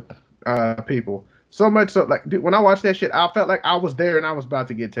other people. So much so, like, dude, when I watched that shit, I felt like I was there and I was about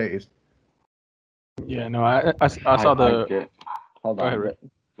to get tased. Yeah, no, I saw the. Hold on.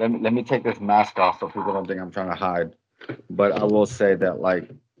 Let me take this mask off so people don't think I'm trying to hide. But I will say that, like,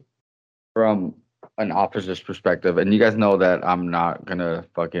 from an officer's perspective, and you guys know that I'm not gonna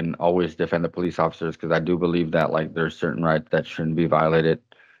fucking always defend the police officers, because I do believe that, like, there's certain rights that shouldn't be violated,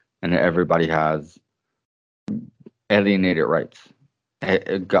 and everybody has alienated rights,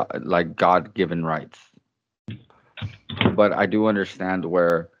 like God-given rights. But I do understand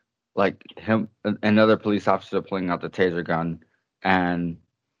where, like, another police officer pulling out the taser gun and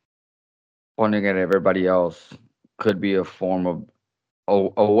pointing at everybody else could be a form of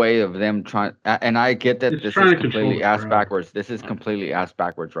a way of them trying. And I get that this is completely ass backwards. This is completely ass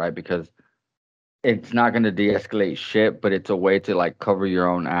backwards, right? Because it's not going to de-escalate shit, but it's a way to, like, cover your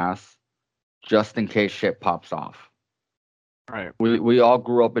own ass just in case shit pops off. Right. We all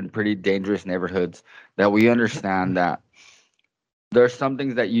grew up in pretty dangerous neighborhoods that we understand that there's some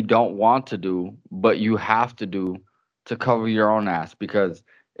things that you don't want to do, but you have to do to cover your own ass, because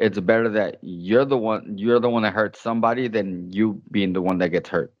it's better that you're the one that hurts somebody than you being the one that gets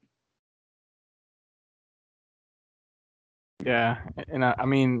hurt. Yeah, and I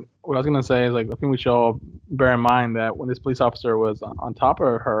mean, what I was gonna say is, like, I think we should all bear in mind that when this police officer was on top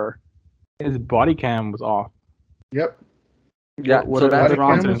of her, his body cam was off. Yep. Yeah, so that's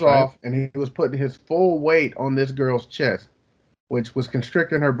wrong. Body cam was off, and he was putting his full weight on this girl's chest, which was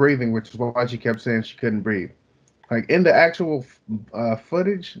constricting her breathing, which is why she kept saying she couldn't breathe. Like, in the actual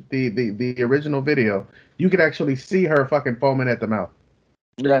footage, the original video, you could actually see her fucking foaming at the mouth.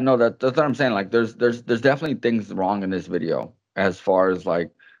 Yeah, no, that's what I'm saying. Like, there's definitely things wrong in this video as far as,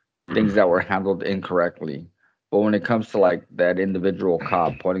 like, things that were handled incorrectly. But when it comes to, like, that individual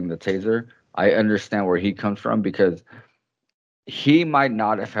cop pointing the taser, I understand where he comes from, because he might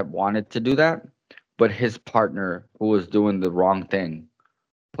not have wanted to do that, but his partner, who was doing the wrong thing,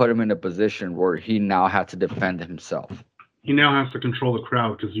 put him in a position where he now had to defend himself. He now has to control the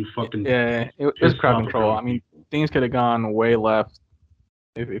crowd because you fucking... Yeah, it was crowd control. I mean, things could have gone way left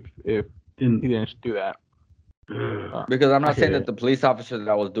if he didn't do that. Because I'm not saying that the police officer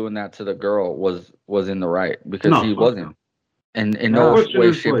that was doing that to the girl was in the right, because he wasn't. And in no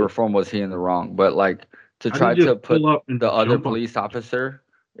way, shape, or form was he in the wrong. But, like, to try to put the other police officer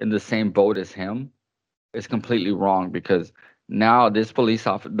in the same boat as him is completely wrong, because now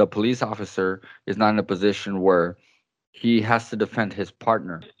the police officer is not in a position where he has to defend his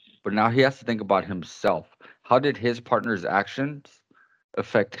partner, but now he has to think about himself. How did his partner's actions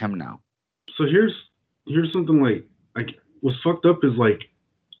affect him now? So here's something like what's fucked up is, like,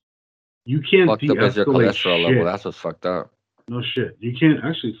 you can't fucked up as your cholesterol shit. Level. That's what's fucked up. No shit. You can't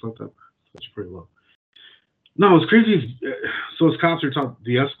actually. It's fucked up. That's pretty low. No, what's crazy is, so as cops are taught to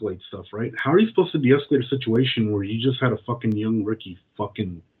de-escalate stuff, right? How are you supposed to de-escalate a situation where you just had a fucking young Ricky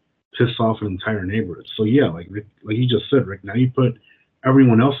fucking piss off an entire neighborhood? So yeah, like you just said, Rick, now you put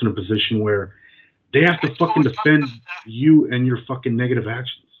everyone else in a position where they have to fucking defend you and your fucking negative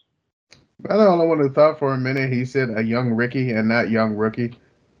actions. I'm the only one who thought for a minute he said a young Ricky and not young rookie.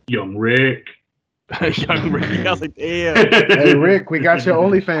 Young Rick. Young Ricky. I was like, damn. Hey, Rick, we got your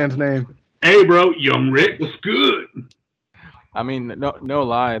OnlyFans name. Hey, bro, young Rick, what's good? I mean, no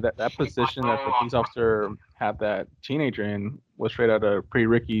lie, that position that the police officer had that teenager in was straight out of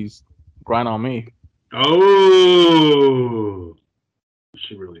Pre-Ricky's Grind on Me. Oh,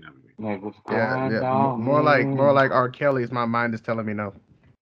 she really not me. Yeah. More like R. Kelly's. My mind is telling me no.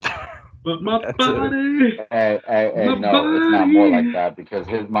 But my body. Hey, no, it's not more like that, because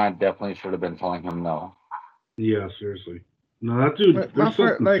his mind definitely should have been telling him no. Yeah, seriously. No, that dude.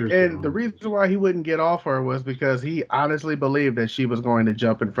 And the reason why he wouldn't get off her was because he honestly believed that she was going to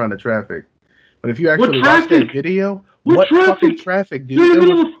jump in front of traffic. But if you actually watch that video, what fucking traffic, dude? There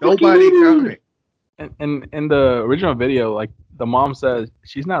was nobody coming. And in the original video, like, the mom says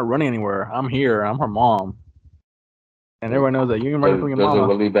she's not running anywhere. I'm here. I'm her mom. And everyone knows that you can run from your mom. There's a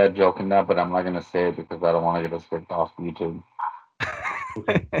really bad joke in that, but I'm not gonna say it because I don't want to get us kicked off YouTube.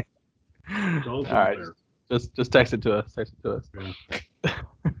 All right. Just text it to us. Yeah.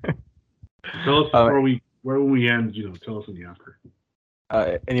 Tell us where we end. Tell us in the after.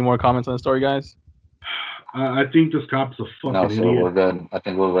 Any more comments on the story, guys? I think this cop's a fucking idiot. We're good. I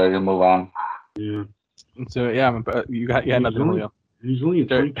think we're ready to move on. Yeah. So yeah, you had nothing, Julio. He's only a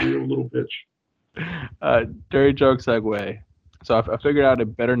 22-year-old little bitch. Dirty joke segue. So I figured out a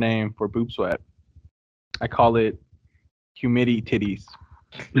better name for boob sweat. I call it humidity titties.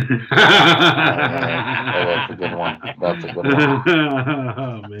 That's a good one.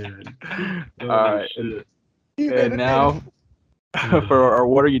 Oh man. All right. And now for our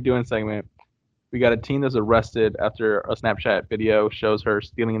 "What Are You Doing" segment, We got a teen that's arrested after a Snapchat video shows her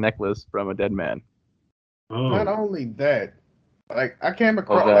stealing a necklace from a dead man. Not only that, like I came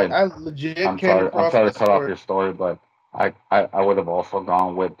across, Jose, like I legit I'm came sorry. across I'm sorry the to cut off story. your story, but I would have also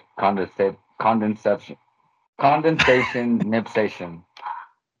gone with condensation, nipsation.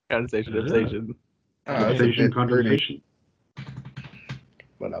 Condensation, nipsation. Condensation, condensation.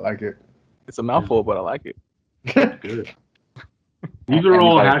 But I like it. It's a mouthful, but I like it. Good. These are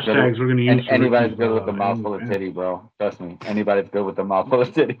all hashtags we're gonna use. Anybody's good with the mouthful of titty, bro. Trust me. Anybody's good with the mouthful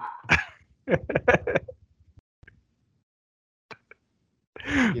of titty.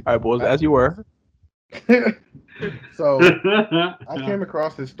 All right, boys, as you were. So I came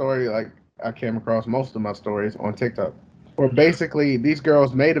across this story, like I came across most of my stories on TikTok, where basically these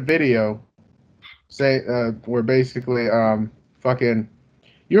girls made a video, where basically fucking,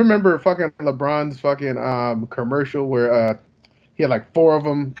 you remember fucking LeBron's fucking commercial where he had like 4 of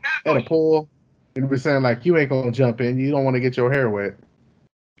them at a pool, and he was saying like, you ain't gonna jump in, you don't want to get your hair wet.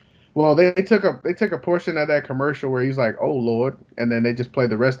 Well, they took a portion of that commercial where he's like, "Oh Lord," and then they just played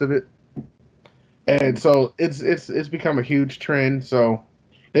the rest of it. And so it's become a huge trend. So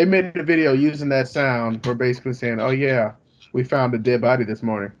they made a video using that sound for basically saying, "Oh yeah, we found a dead body this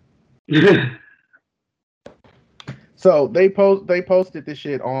morning." So they posted this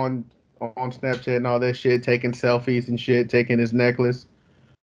shit on Snapchat and all that shit, taking selfies and shit, taking his necklace,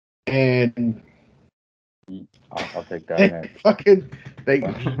 and I'll take that. They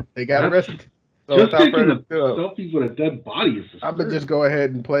got arrested. So just taking the selfies with a dead body is I'm gonna just go ahead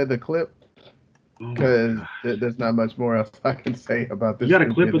and play the clip because there's not much more else I can say about this. You got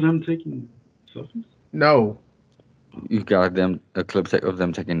a clip of them taking selfies? No. You got a clip of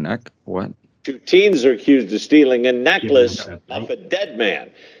them taking neck? What? 2 teens are accused of stealing a necklace off a dead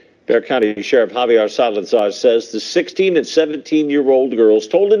man. Bexar County Sheriff Javier Salazar says the 16 and 17-year-old girls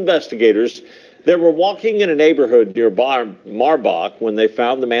told investigators they were walking in a neighborhood near Marbach when they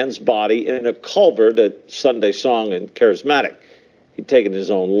found the man's body in a culvert at Sunday Song and Charismatic. He'd taken his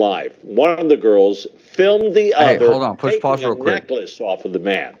own life. One of the girls filmed the other hold on. Push pause real quick. Necklace off of the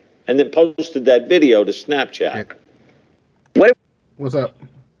man and then posted that video to Snapchat. What's up?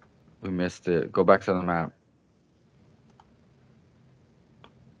 We missed it. Go back to the map.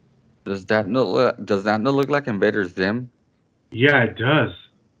 Does that not look like Invader Zim? Yeah, it does.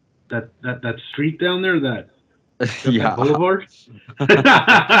 That street down there, that yeah. boulevard.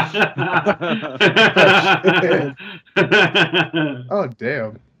 Oh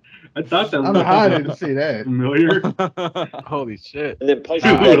damn! I thought that. I didn't see that. Familiar. Holy shit! And then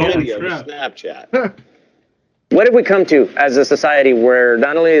posted that video to Snapchat. What have we come to as a society where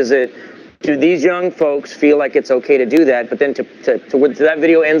not only is it, do these young folks feel like it's okay to do that, but then to that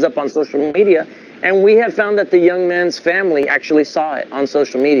video ends up on social media, and we have found that the young man's family actually saw it on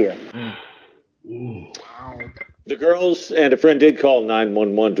social media. The girls and a friend did call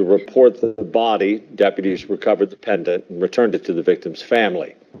 911 to report the body. Deputies recovered the pendant and returned it to the victim's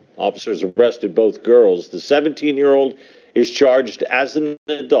family. Officers arrested both girls. The 17-year-old is charged as an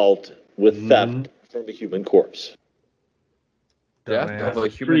adult with theft from a human corpse. Death of a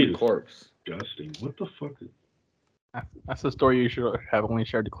human corpse. Disgusting. What the fuck? That's a story you should have only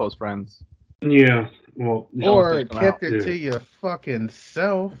shared to close friends. Yeah. Well, or kept it to your fucking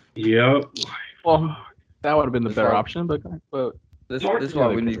self. Yep. Well, that would have been the better option, but this is why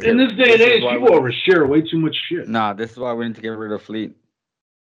we need. In this day and age, people overshare way too much shit. Nah, this is why we need to get rid of Fleet.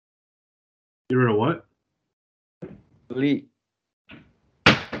 Get rid of what? Fleet.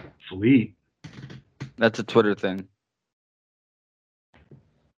 Fleet. That's a Twitter thing.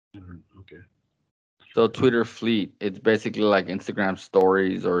 Okay. So Twitter Fleet, it's basically like Instagram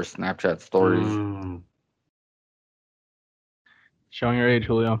stories or Snapchat stories. Showing your age,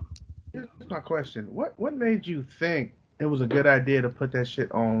 Julio. Here's my question. What made you think it was a good idea to put that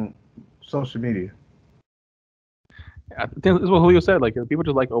shit on social media? I think this is what Julio said. Like, people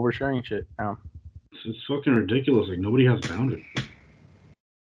just like oversharing shit now. It's fucking ridiculous. Like, nobody has bounded.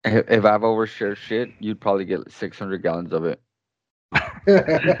 If I've overshared shit, you'd probably get 600 gallons of it.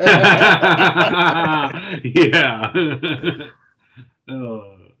 Yeah.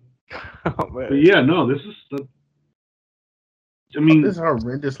 But yeah, no, this is the. I mean, this is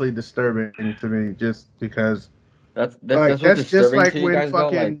horrendously disturbing to me, just because. That's just like when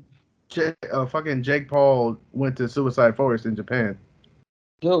fucking Jake Paul went to Suicide Forest in Japan.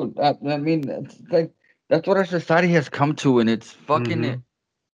 Dude, I mean, that's what our society has come to, and it's fucking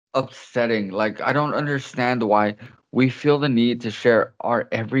upsetting. Like, I don't understand why we feel the need to share our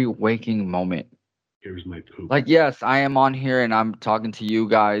every waking moment. Here's my poop. Like, yes, I am on here and I'm talking to you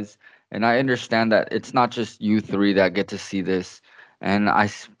guys, and I understand that it's not just you three that get to see this. and I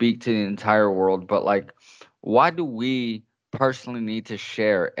speak to the entire world, but like, why do we personally need to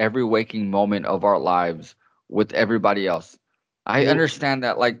share every waking moment of our lives with everybody else? I understand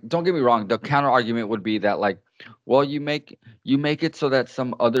that, like, don't get me wrong, the counter argument would be that, like, well, you make it so that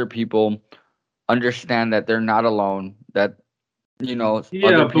some other people understand that they're not alone, that, you know,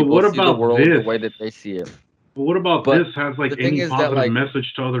 other but people what see the about world this? the way that they see it. But what about But this has like the thing any is that, positive like,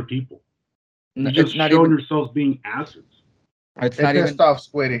 message to other people? You're it's just not showing even, yourselves being asses. it's They not even, pissed off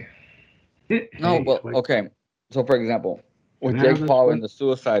Squiddy. no, Hey, but like, okay. So for example, with can I have Jake that Paul Squid? and the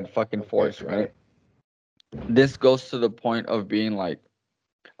suicide fucking force, right? This goes to the point of being like,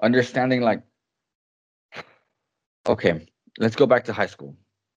 understanding, like, okay, let's go back to high school.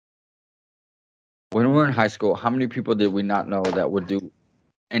 When we were in high school, how many people did we not know that would do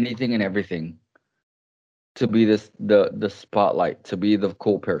anything and everything to be the spotlight, to be the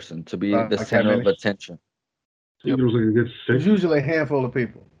cool person, to be the center of attention? I think there was like a good There's 6. usually a handful of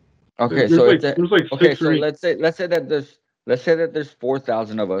people. Okay, There's so like, it's a, there's like okay, 6 so or 8. let's say that there's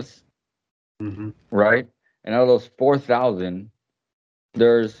 4,000 of us, Mhm. right? And out of those 4,000,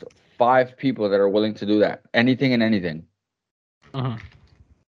 there's 5 people that are willing to do that, anything and anything. That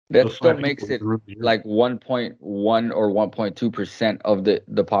Those still 5 makes people it are really like 1.1 or 1.2% of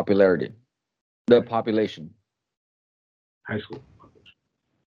the popularity, the population, high school.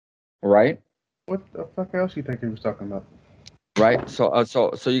 right? What the fuck else you think he was talking about? Right. So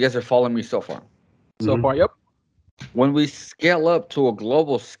you guys are following me so far. So far, yep. When we scale up to a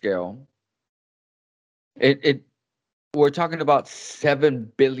global scale, we're talking about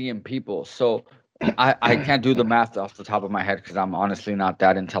 7 billion people. So I can't do the math off the top of my head because I'm honestly not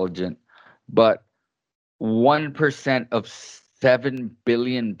that intelligent. But 1% of 7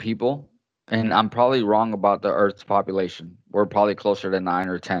 billion people, and I'm probably wrong about the Earth's population. We're probably closer to 9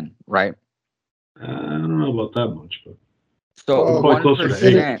 or 10, right? I don't know about that much, but so probably closer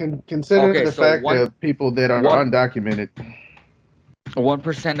to 8. Consider the fact that people that are undocumented.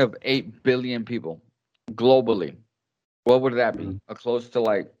 1% of 8 billion people globally. What would that be? A close to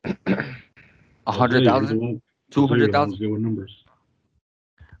like 100,000, 200,000 numbers.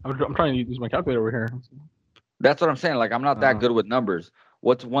 I'm trying to use my calculator over here. That's what I'm saying. Like, I'm not that good with numbers.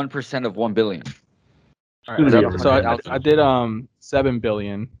 What's 1% of 1 billion? All right, so I did 7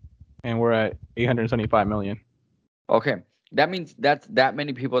 billion, and we're at 875 million. Okay, that means that's that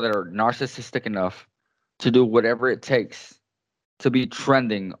many people that are narcissistic enough to do whatever it takes to be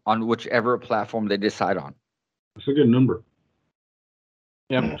trending on whichever platform they decide on. That's a good number.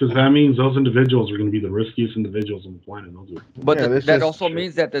 Yeah, because that means those individuals are going to be the riskiest individuals on the planet. But that also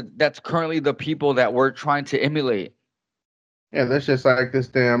means that that's currently the people that we're trying to emulate. Yeah, that's just like this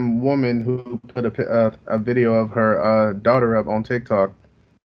damn woman who put a video of her daughter up on TikTok,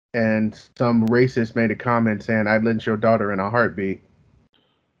 and some racist made a comment saying, "I'd lynch your daughter in a heartbeat."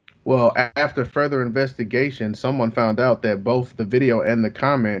 Well, after further investigation, someone found out that both the video and the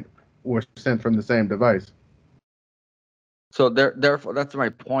comment were sent from the same device. So therefore, that's my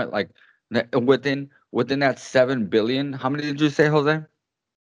point. Like within that 7 billion, how many did you say, Jose?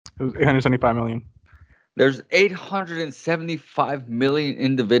 It was 875 million. There's 875 million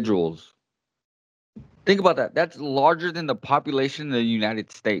individuals. Think about that. That's larger than the population in the United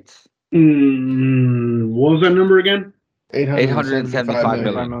States. What was that number again? 875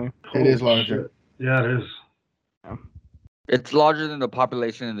 million. It is larger. Yeah, it is. It's larger than the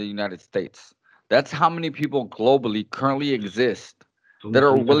population in the United States. That's how many people globally currently exist that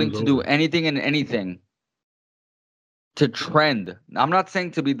are willing to do anything and anything to trend. I'm not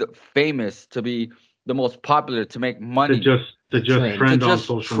saying to be the famous, to be the most popular, to make money. To just trend on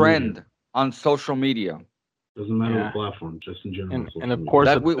social media. On social media. Doesn't matter the platform, just in general. And of course,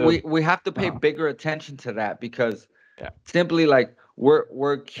 we have to pay bigger attention to that because simply like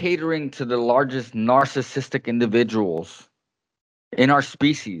we're catering to the largest narcissistic individuals in our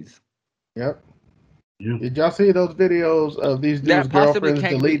species. Yep. Yeah. Did y'all see those videos of these dudes' girlfriends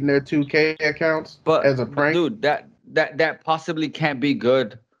deleting their 2K accounts as a prank? Dude, that possibly can't be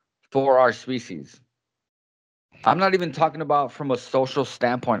good for our species. I'm not even talking about from a social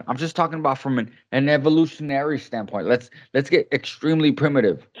standpoint. I'm just talking about from an evolutionary standpoint. Let's get extremely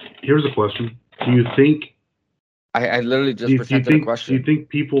primitive. Here's a question. Do you think I literally just presented a question. Do you think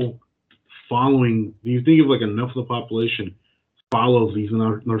people do you think if like enough of the population follows these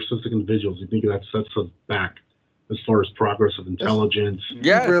narcissistic individuals, you think that sets us back as far as progress of intelligence?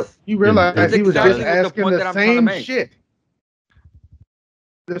 Yes. You realize he was just asking the same shit.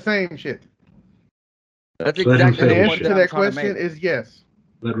 The same shit. That's exactly the answer to that question is yes.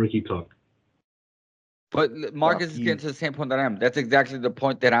 Let Ricky talk. But Marcus is getting to the same point that I am. That's exactly the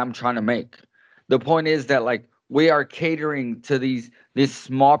point that I'm trying to make. The point is that like we are catering to this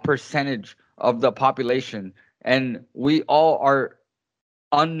small percentage of the population, and we all are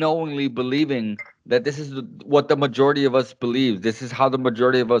unknowingly believing that this is what the majority of us believe. This is how the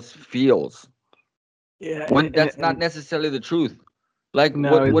majority of us feels. Yeah, when that's not necessarily the truth. Like,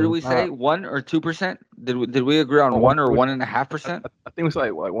 No, what did it's we say? not. 1 or 2%? Did we agree on Oh, 1 or which- 1.5%? I think it was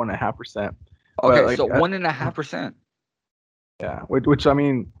like 1.5%. Okay, like, so 1.5%. Yeah, which I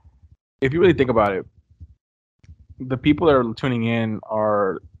mean, if you really think about it, the people that are tuning in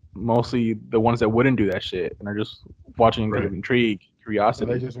are mostly the ones that wouldn't do that shit and are just watching because of intrigue, So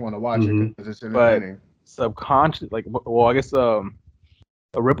curiosity. they just want to watch it because it's But entertaining. subconscious, like, well, I guess a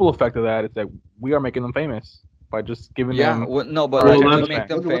ripple effect of that is that we are making them famous by just giving them. No, but our like, attention we make span.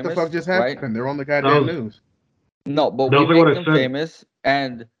 them Look at what the famous, fuck just right? happened. They're on the goddamn news. No, but That we was like what make I them said. famous,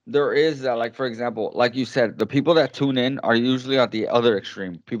 and there is that, like, for example, like you said, the people that tune in are usually at the other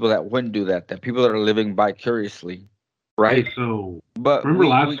extreme. People that wouldn't do that, people that are living vicariously, right? Hey, so But remember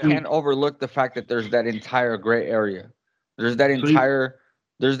last we week? can't overlook the fact that there's that entire gray area. There's that So you-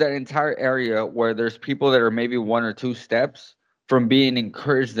 entire area where there's people that are maybe 1 or 2 steps from being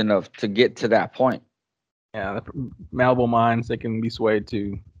encouraged enough to get to that point. Yeah, the malleable minds, they can be swayed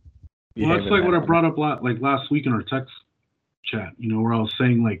to. Well, that's like what I brought up last week in our text chat, where I was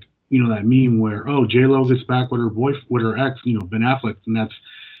saying, like, that meme where, oh, J-Lo gets back with her ex, Ben Affleck, and that's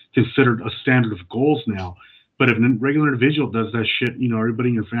considered a standard of goals now. But if a regular individual does that shit, everybody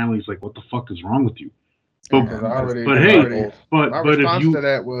in your family is like, what the fuck is wrong with you? But My if response you, to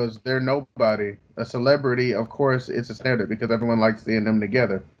that was, they're nobody. A celebrity, of course, it's a standard because everyone likes seeing them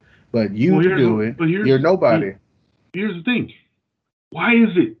together. But you're nobody. Here's the thing. Why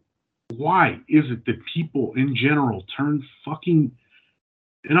is it that people in general turn fucking,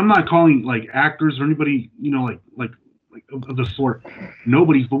 and I'm not calling like actors or anybody, like of the sort,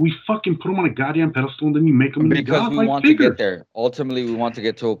 nobodies, but we fucking put them on a goddamn pedestal and then you make them into Because we godlike want figures. to get there. Ultimately, we want to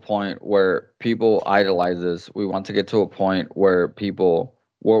get to a point where people idolize us. We want to get to a point where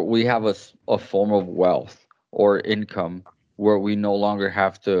we have a form of wealth or income where we no longer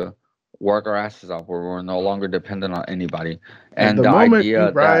have to work our asses off, where we're no longer dependent on anybody. And the the moment idea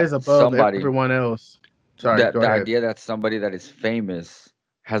you rise that above everyone else, the idea that somebody that is famous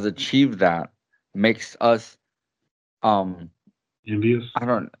has achieved that makes us envious. I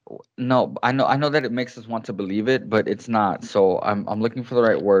don't know. I know that it makes us want to believe it, but it's not. So I'm looking for the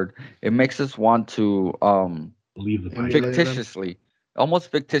right word. It makes us want to believe the almost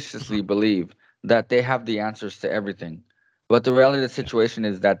fictitiously believe that they have the answers to everything. But the reality of the situation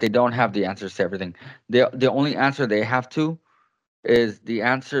is that they don't have the answers to everything. The only answer they have to is the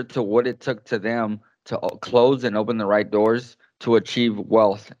answer to what it took to them to close and open the right doors to achieve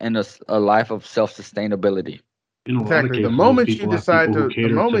wealth and a life of self-sustainability. Exactly. The moment you decide the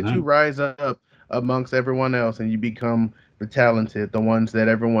moment you rise up amongst everyone else and you become the talented, the ones that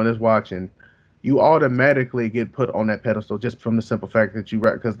everyone is watching, you automatically get put on that pedestal just from the simple fact that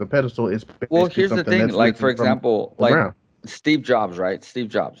because the pedestal is. Well, here's the thing. Like, for example, like Steve Jobs, right? Steve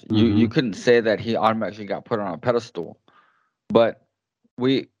Jobs. You couldn't say that he automatically got put on a pedestal, but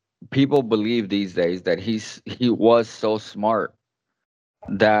people believe these days that he was so smart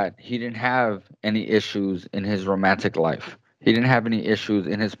that he didn't have any issues in his romantic life. He didn't have any issues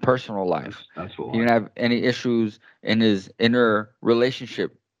in his personal life. He didn't have any issues in his inner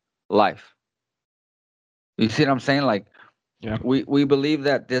relationship life. You see what I'm saying? Like, we believe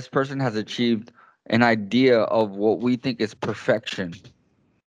that this person has achieved an idea of what we think is perfection.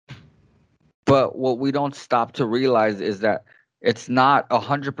 But what we don't stop to realize is that it's not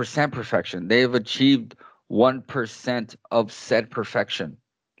 100% perfection. They've achieved 1% of said perfection,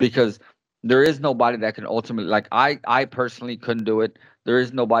 because there is nobody that can ultimately, like, I personally couldn't do it. There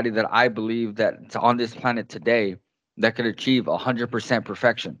is nobody that I believe that's on this planet today that could achieve 100%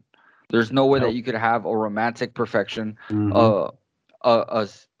 perfection. There's no way that you could have a romantic perfection, a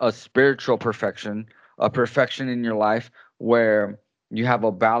spiritual perfection, a perfection in your life where you have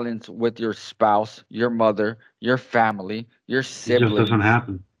a balance with your spouse, your mother, your family, your siblings. It just doesn't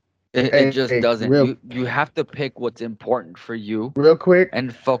happen. It just doesn't. You have to pick what's important for you real quick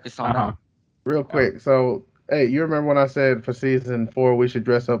and focus on that. Real quick. So, hey, you remember when I said for season 4 we should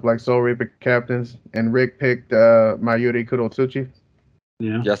dress up like Soul Reaper captains, and Rick picked Mayuri Kurotsuchi?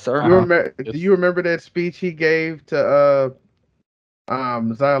 Yeah. Yes, sir. Do you remember that speech he gave to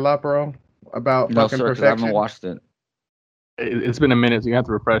Zaya Laparo about fucking perfection? I haven't watched it. It's been a minute, so you have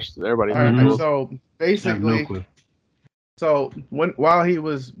to refresh everybody. So basically, while he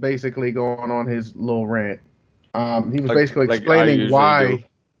was basically going on his little rant, he was basically explaining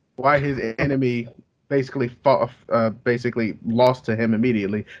why his enemy basically lost to him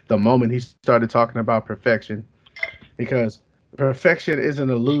immediately the moment he started talking about perfection. because perfection is an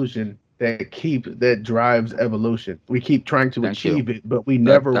illusion that drives evolution. We keep trying to achieve it, but we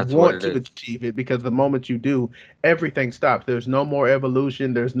never want to achieve it, because the moment you do, everything stops. There's no more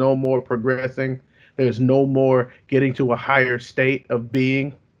evolution. There's no more progressing. There's no more getting to a higher state of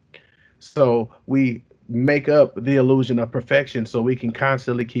being. So we make up the illusion of perfection so we can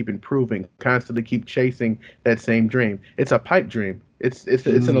constantly keep improving, constantly keep chasing that same dream. It's a pipe dream. It's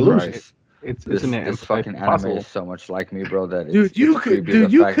an illusion. Right. This fucking anime is so much like me, bro. That you could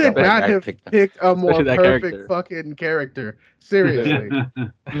not have picked a more perfect fucking character. Seriously.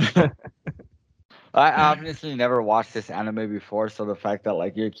 I obviously never watched this anime before, so the fact that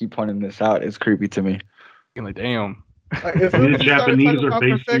like you keep pointing this out is creepy to me. I'm like, damn. Like, as soon as the Japanese are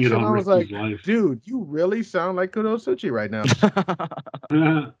basing it on I was like, dude, you really sound like Konosuchi right now.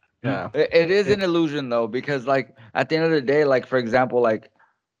 Yeah. It is an illusion though, because like at the end of the day, like for example, like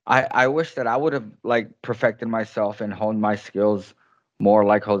I wish that I would have like perfected myself and honed my skills more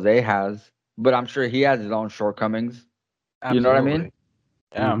like Jose has, but I'm sure he has his own shortcomings. Absolutely. You know what I mean?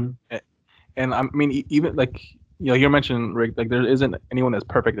 Yeah. Mm-hmm. And I mean, even like, you know, you mentioned, Rick, like there isn't anyone that's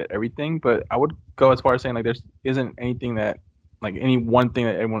perfect at everything, but I would go as far as saying like there isn't anything that, like any one thing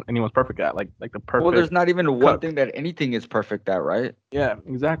that anyone's perfect at, like the perfect. Well, there's not even one thing that anything is perfect at, right? Yeah,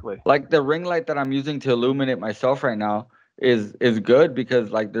 exactly. Like the ring light that I'm using to illuminate myself right now is good because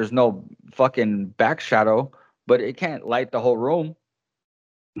like there's no fucking back shadow, but it can't light the whole room.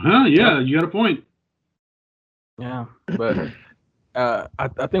 Huh? Yeah, you got a point. Yeah, but I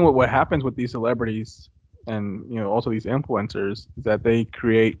think what happens with these celebrities and, you know, also these influencers is that they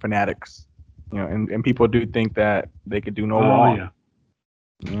create fanatics, you know, and people do think that they could do no wrong. Yeah.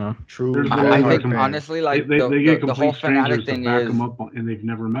 You know, true. I think honestly, like they get the whole fanatic thing is them up and they've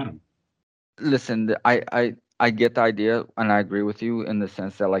never met them. Listen, I get the idea and I agree with you in the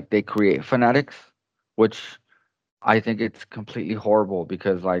sense that like they create fanatics, which I think it's completely horrible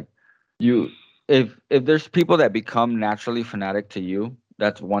because like if there's people that become naturally fanatic to you,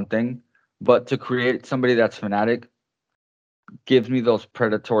 that's one thing. But to create somebody that's fanatic gives me those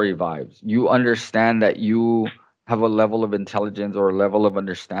predatory vibes. You understand that you have a level of intelligence or a level of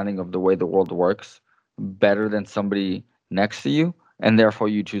understanding of the way the world works better than somebody next to you, and therefore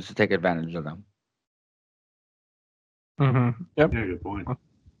you choose to take advantage of them. Mm-hmm. Yep. Yeah, good point.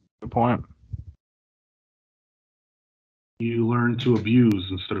 Good point. You learn to abuse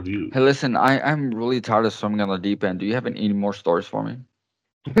instead of use. Hey, listen, I'm really tired of swimming on the deep end. Do you have any more stories for me?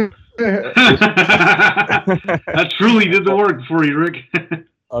 That truly did the work for you, Rick.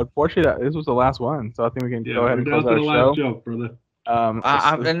 Unfortunately, this was the last one, so I think we can go ahead and close our show. Last joke, brother.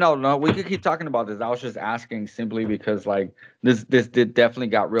 No, we could keep talking about this. I was just asking simply because like this definitely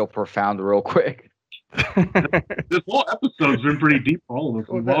got real profound real quick. This whole episode's been pretty deep for all of us.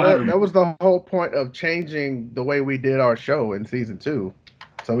 Well, that was the whole point of changing the way we did our show in season 2,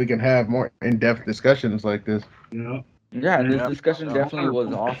 so we can have more in-depth discussions like this. Yeah, and this discussion definitely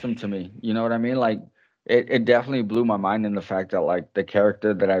was awesome to me. You know what I mean? Like, it definitely blew my mind in the fact that, like, the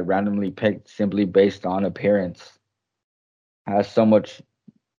character that I randomly picked simply based on appearance has so much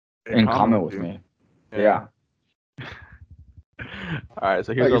in common with me. Yeah. All right,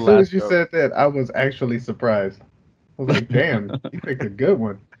 so here's like, our last. As soon as you said that, I was actually surprised. I was like, damn, you picked a good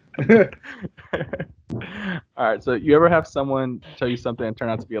one. All right, so you ever have someone tell you something and turn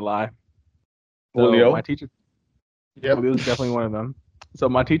out to be a lie? Julio? My teacher. Yep. Julio was definitely one of them. So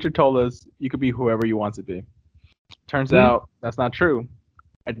my teacher told us you could be whoever you want to be. Turns out that's not true.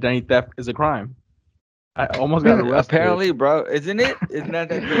 Identity theft is a crime. I almost got arrested. Apparently, bro, isn't it? Isn't that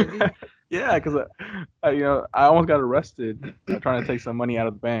crazy? Yeah, because I almost got arrested trying to take some money out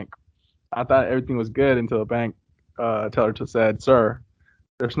of the bank. I thought everything was good until the bank teller just said, "Sir,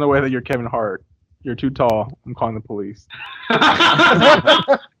 there's no way that you're Kevin Hart. You're too tall. I'm calling the police."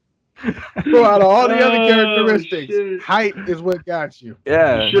 Well, out of all the other characteristics, height is what got you.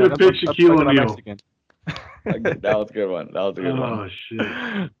 Yeah, you should have picked Shaquille O'Neal. That was a good one. That was a good one. Oh shit!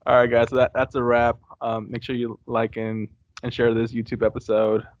 All right, guys. So that's a wrap. Make sure you like and share this YouTube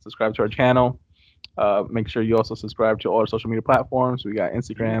episode. Subscribe to our channel. Make sure you also subscribe to all our social media platforms. We got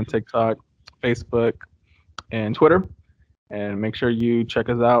Instagram, TikTok, Facebook, and Twitter. And make sure you check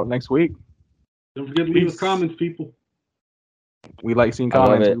us out next week. Don't forget to leave us comments, people. We like seeing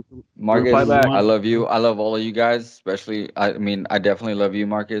comments. Marcus, I love you. I love all of you guys, especially, I mean, I definitely love you,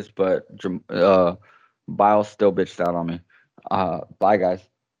 Marcus, but Bile still bitched out on me. Bye, guys.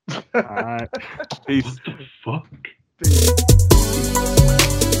 All right. Peace. What the fuck? Peace.